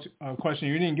answered Carl's question.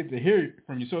 You didn't get to hear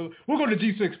from you. So we'll go to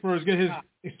G6 first, get his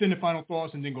extended final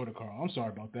thoughts, and then go to Carl. I'm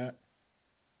sorry about that.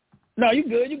 No, you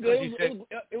good.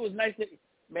 It was nice.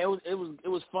 Man, it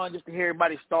was fun just to hear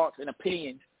everybody's thoughts and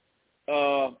opinions.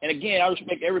 And again, I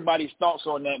respect everybody's thoughts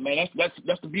on that, man.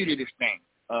 That's the beauty of this thing.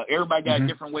 Everybody got a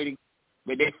different way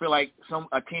that they feel like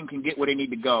a team can get where they need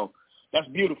to go. That's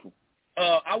beautiful.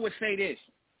 I would say this.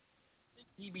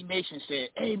 DB Nation said,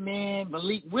 hey, man,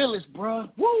 Malik Willis, bro,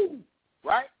 woo,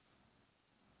 right?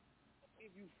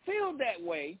 If you feel that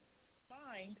way,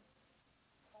 fine.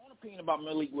 I don't opinion about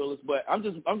Malik Willis, but I'm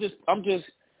just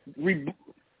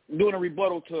doing a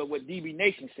rebuttal to what DB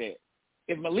Nation said.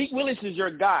 If Malik Willis is your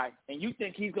guy and you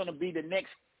think he's going to be the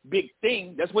next big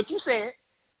thing, that's what you said.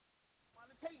 Want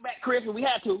to take back, Chris, if we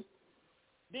had to,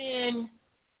 then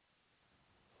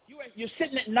you're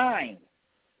sitting at 9.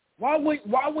 Why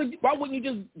wouldn't you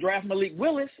just draft Malik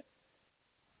Willis?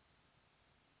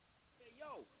 Say,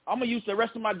 yo, I'm gonna use the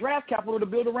rest of my draft capital to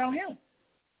build around him.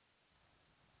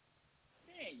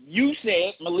 Man, you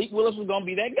said Malik Willis was gonna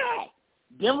be that guy.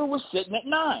 Denver was sitting at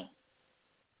 9.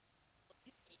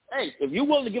 Hey, if you're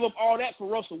willing to give up all that for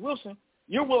Russell Wilson,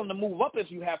 you're willing to move up if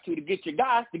you have to get your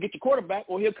guy, to get your quarterback,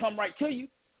 or he'll come right to you.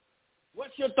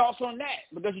 What's your thoughts on that?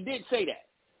 Because you did say that.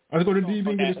 Let's go to DB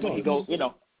and get his thoughts.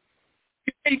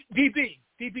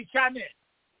 DB, chime in.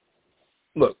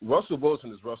 Look, Russell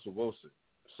Wilson is Russell Wilson.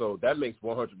 So that makes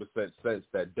 100% sense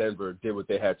that Denver did what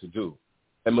they had to do.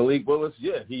 And Malik Willis,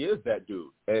 yeah, he is that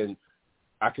dude. And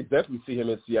I could definitely see him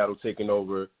in Seattle taking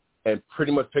over and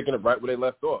pretty much picking up right where they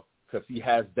left off because he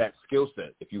has that skill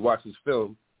set. If you watch his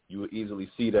film, you would easily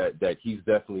see that he's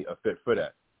definitely a fit for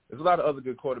that. There's a lot of other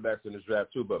good quarterbacks in this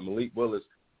draft too, but Malik Willis,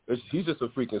 he's just a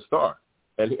freaking star.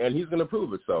 And he's going to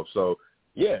prove himself. So,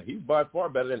 yeah, he's by far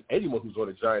better than anyone who's on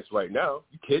the Giants right now.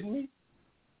 You kidding me?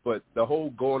 But the whole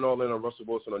going all in on Russell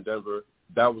Wilson on Denver,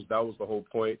 that was the whole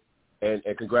point. And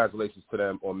congratulations to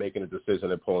them on making a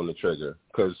decision and pulling the trigger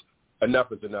because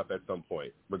enough is enough at some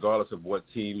point. Regardless of what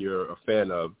team you're a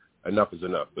fan of, enough is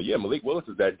enough. But, yeah, Malik Willis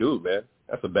is that dude, man.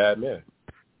 That's a bad man.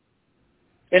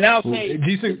 And I'll say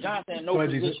the Giants had no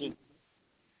position.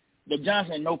 The Giants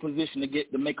had no position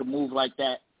to make a move like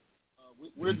that.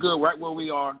 We're good right where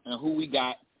we are and who we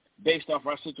got based off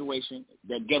our situation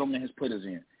that Gettleman has put us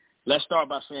in. Let's start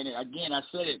by saying it. Again, I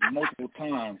said it multiple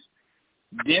times.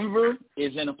 Denver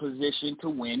is in a position to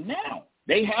win now.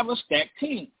 They have a stacked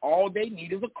team. All they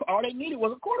needed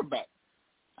was a quarterback.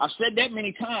 I've said that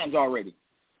many times already.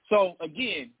 So,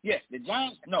 again, yes, the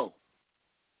Giants, no.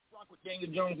 Rock with Daniel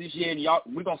Jones this year, and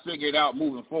we're going to figure it out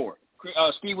moving forward.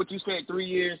 Steve, what you said, 3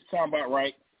 years, sound about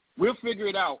right. We'll figure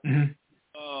it out.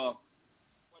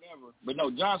 But no,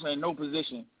 Johnson in no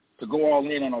position to go all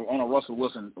in on a Russell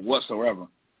Wilson whatsoever.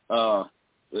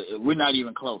 We're not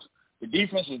even close. The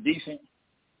defense is decent,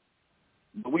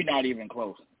 but we're not even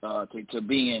close to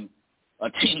being a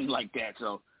team like that.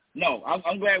 So, no,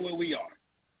 I'm glad where we are.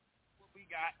 What we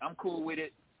got, I'm cool with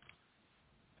it.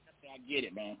 I get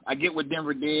it, man. I get what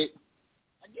Denver did.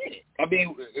 I get it. I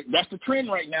mean, that's the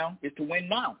trend right now is to win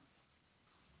now.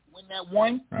 Win that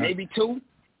 1, right. Maybe 2.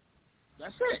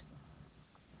 That's it.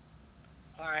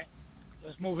 All right.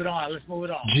 Let's move it on.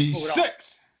 G6.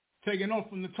 Taking off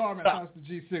from the tarmac house to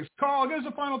G6. Carl, give us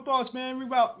the final thoughts, man. We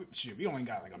only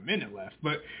got like a minute left,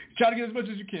 but try to get as much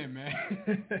as you can, man.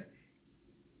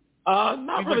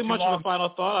 Not really much of a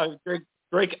final thought.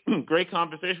 Great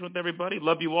conversation with everybody.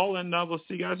 Love you all, and we'll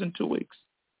see you guys in 2 weeks.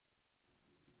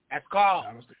 That's Carl.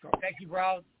 Thank you,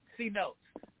 bro. C notes.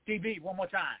 DB, one more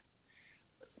time.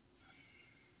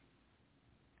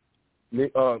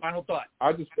 Final thought.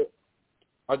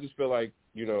 I just feel like,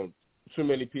 too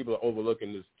many people are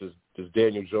overlooking this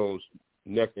Daniel Jones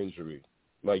neck injury.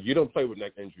 Like, you don't play with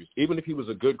neck injuries. Even if he was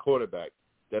a good quarterback,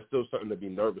 that's still something to be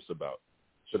nervous about.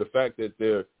 So the fact that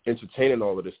they're entertaining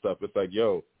all of this stuff, it's like,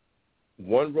 yo,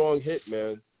 one wrong hit,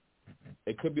 man,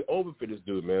 it could be over for this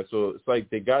dude, man. So it's like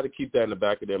they got to keep that in the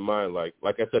back of their mind. Like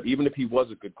I said, even if he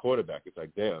was a good quarterback, it's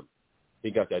like, damn,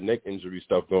 he got that neck injury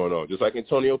stuff going on. Just like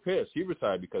Antonio Pierce, he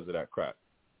retired because of that crap.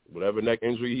 Whatever neck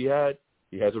injury he had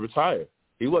to retire.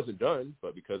 He wasn't done,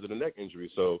 but because of the neck injury.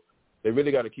 So they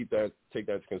really got to take that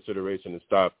into consideration and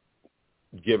stop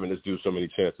giving this dude so many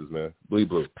chances, man. Bleed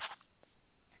blue.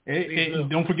 Hey,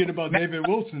 don't forget about David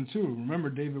Wilson, too.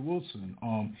 Remember David Wilson.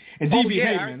 And DB,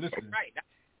 hey, man, listen. Right.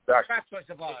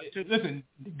 Listen,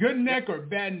 good neck or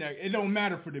bad neck, it don't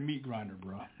matter for the meat grinder,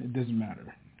 bro. It doesn't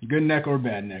matter. Good neck or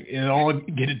bad neck. It all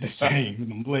get it the same with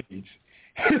them blades.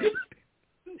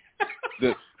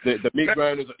 The meat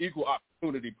grinder is an equal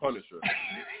opportunity punisher.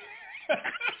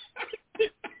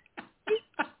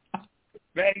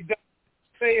 Man,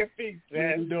 say your piece,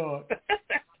 man.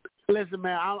 Listen,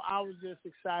 man, I was just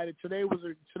excited. Today was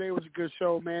a good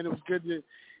show, man. It was good to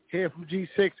hear from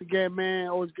G6 again, man.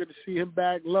 Always good to see him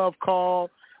back. Love Carl.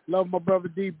 Love my brother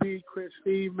DB, Chris,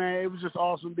 Steve, man. It was just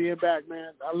awesome being back,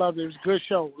 man. I loved it. It was a good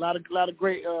show. A lot of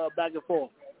great back and forth.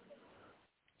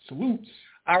 Salutes.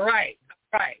 All right.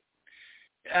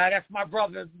 That's my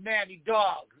brother, Manny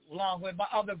Dog, along with my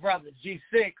other brothers,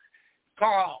 G6,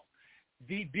 Carl,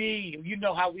 DB. You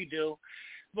know how we do.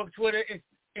 Look, Twitter,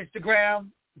 Instagram,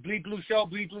 Bleed Blue Show,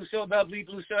 Bleed Blue Show, the Bleed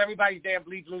Blue Show. Everybody's there,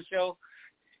 Bleed Blue Show.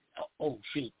 Oh,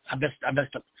 shoot. I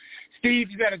messed up. Steve,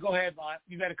 you got to go ahead, man.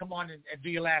 You got to come on and do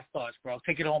your last thoughts, bro.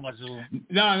 Take it home, Azul.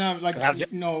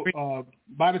 No,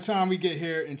 by the time we get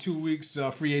here in 2 weeks,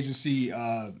 free agency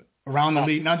around the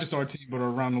league, not just our team, but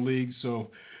around the league. So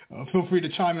feel free to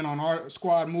chime in on our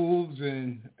squad moves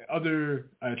and other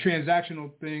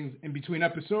transactional things in between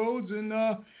episodes. And,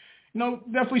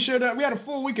 definitely share that. We had a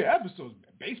full week of episodes.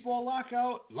 Baseball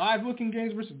lockout, live looking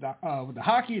games versus with the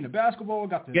hockey and the basketball. We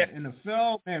got the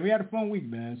NFL. Man, we had a fun week,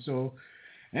 man. So,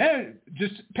 and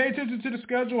just pay attention to the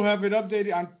schedule. Have it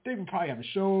updated. I think we'll probably have a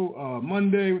show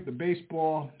Monday with the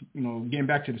baseball. Getting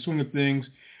back to the swing of things,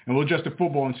 and we'll adjust the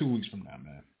football in 2 weeks from now,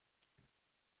 man.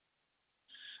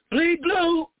 Bleed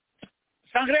blue,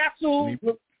 sangre azul. Bleed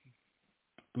blue.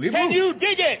 Bleed Can blue. you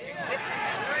dig it?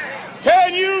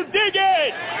 Can you dig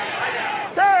it?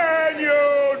 Can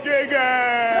you dig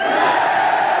it?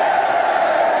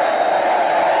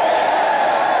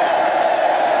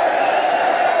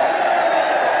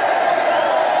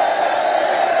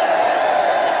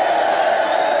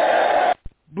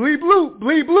 Bleed blue,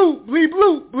 bleed blue, bleed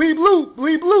blue, bleed blue,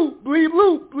 bleed blue, bleed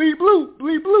blue, bleed blue, bleed blue,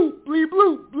 bleed blue, bleed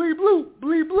blue, bleed blue,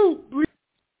 bleed blue, bleed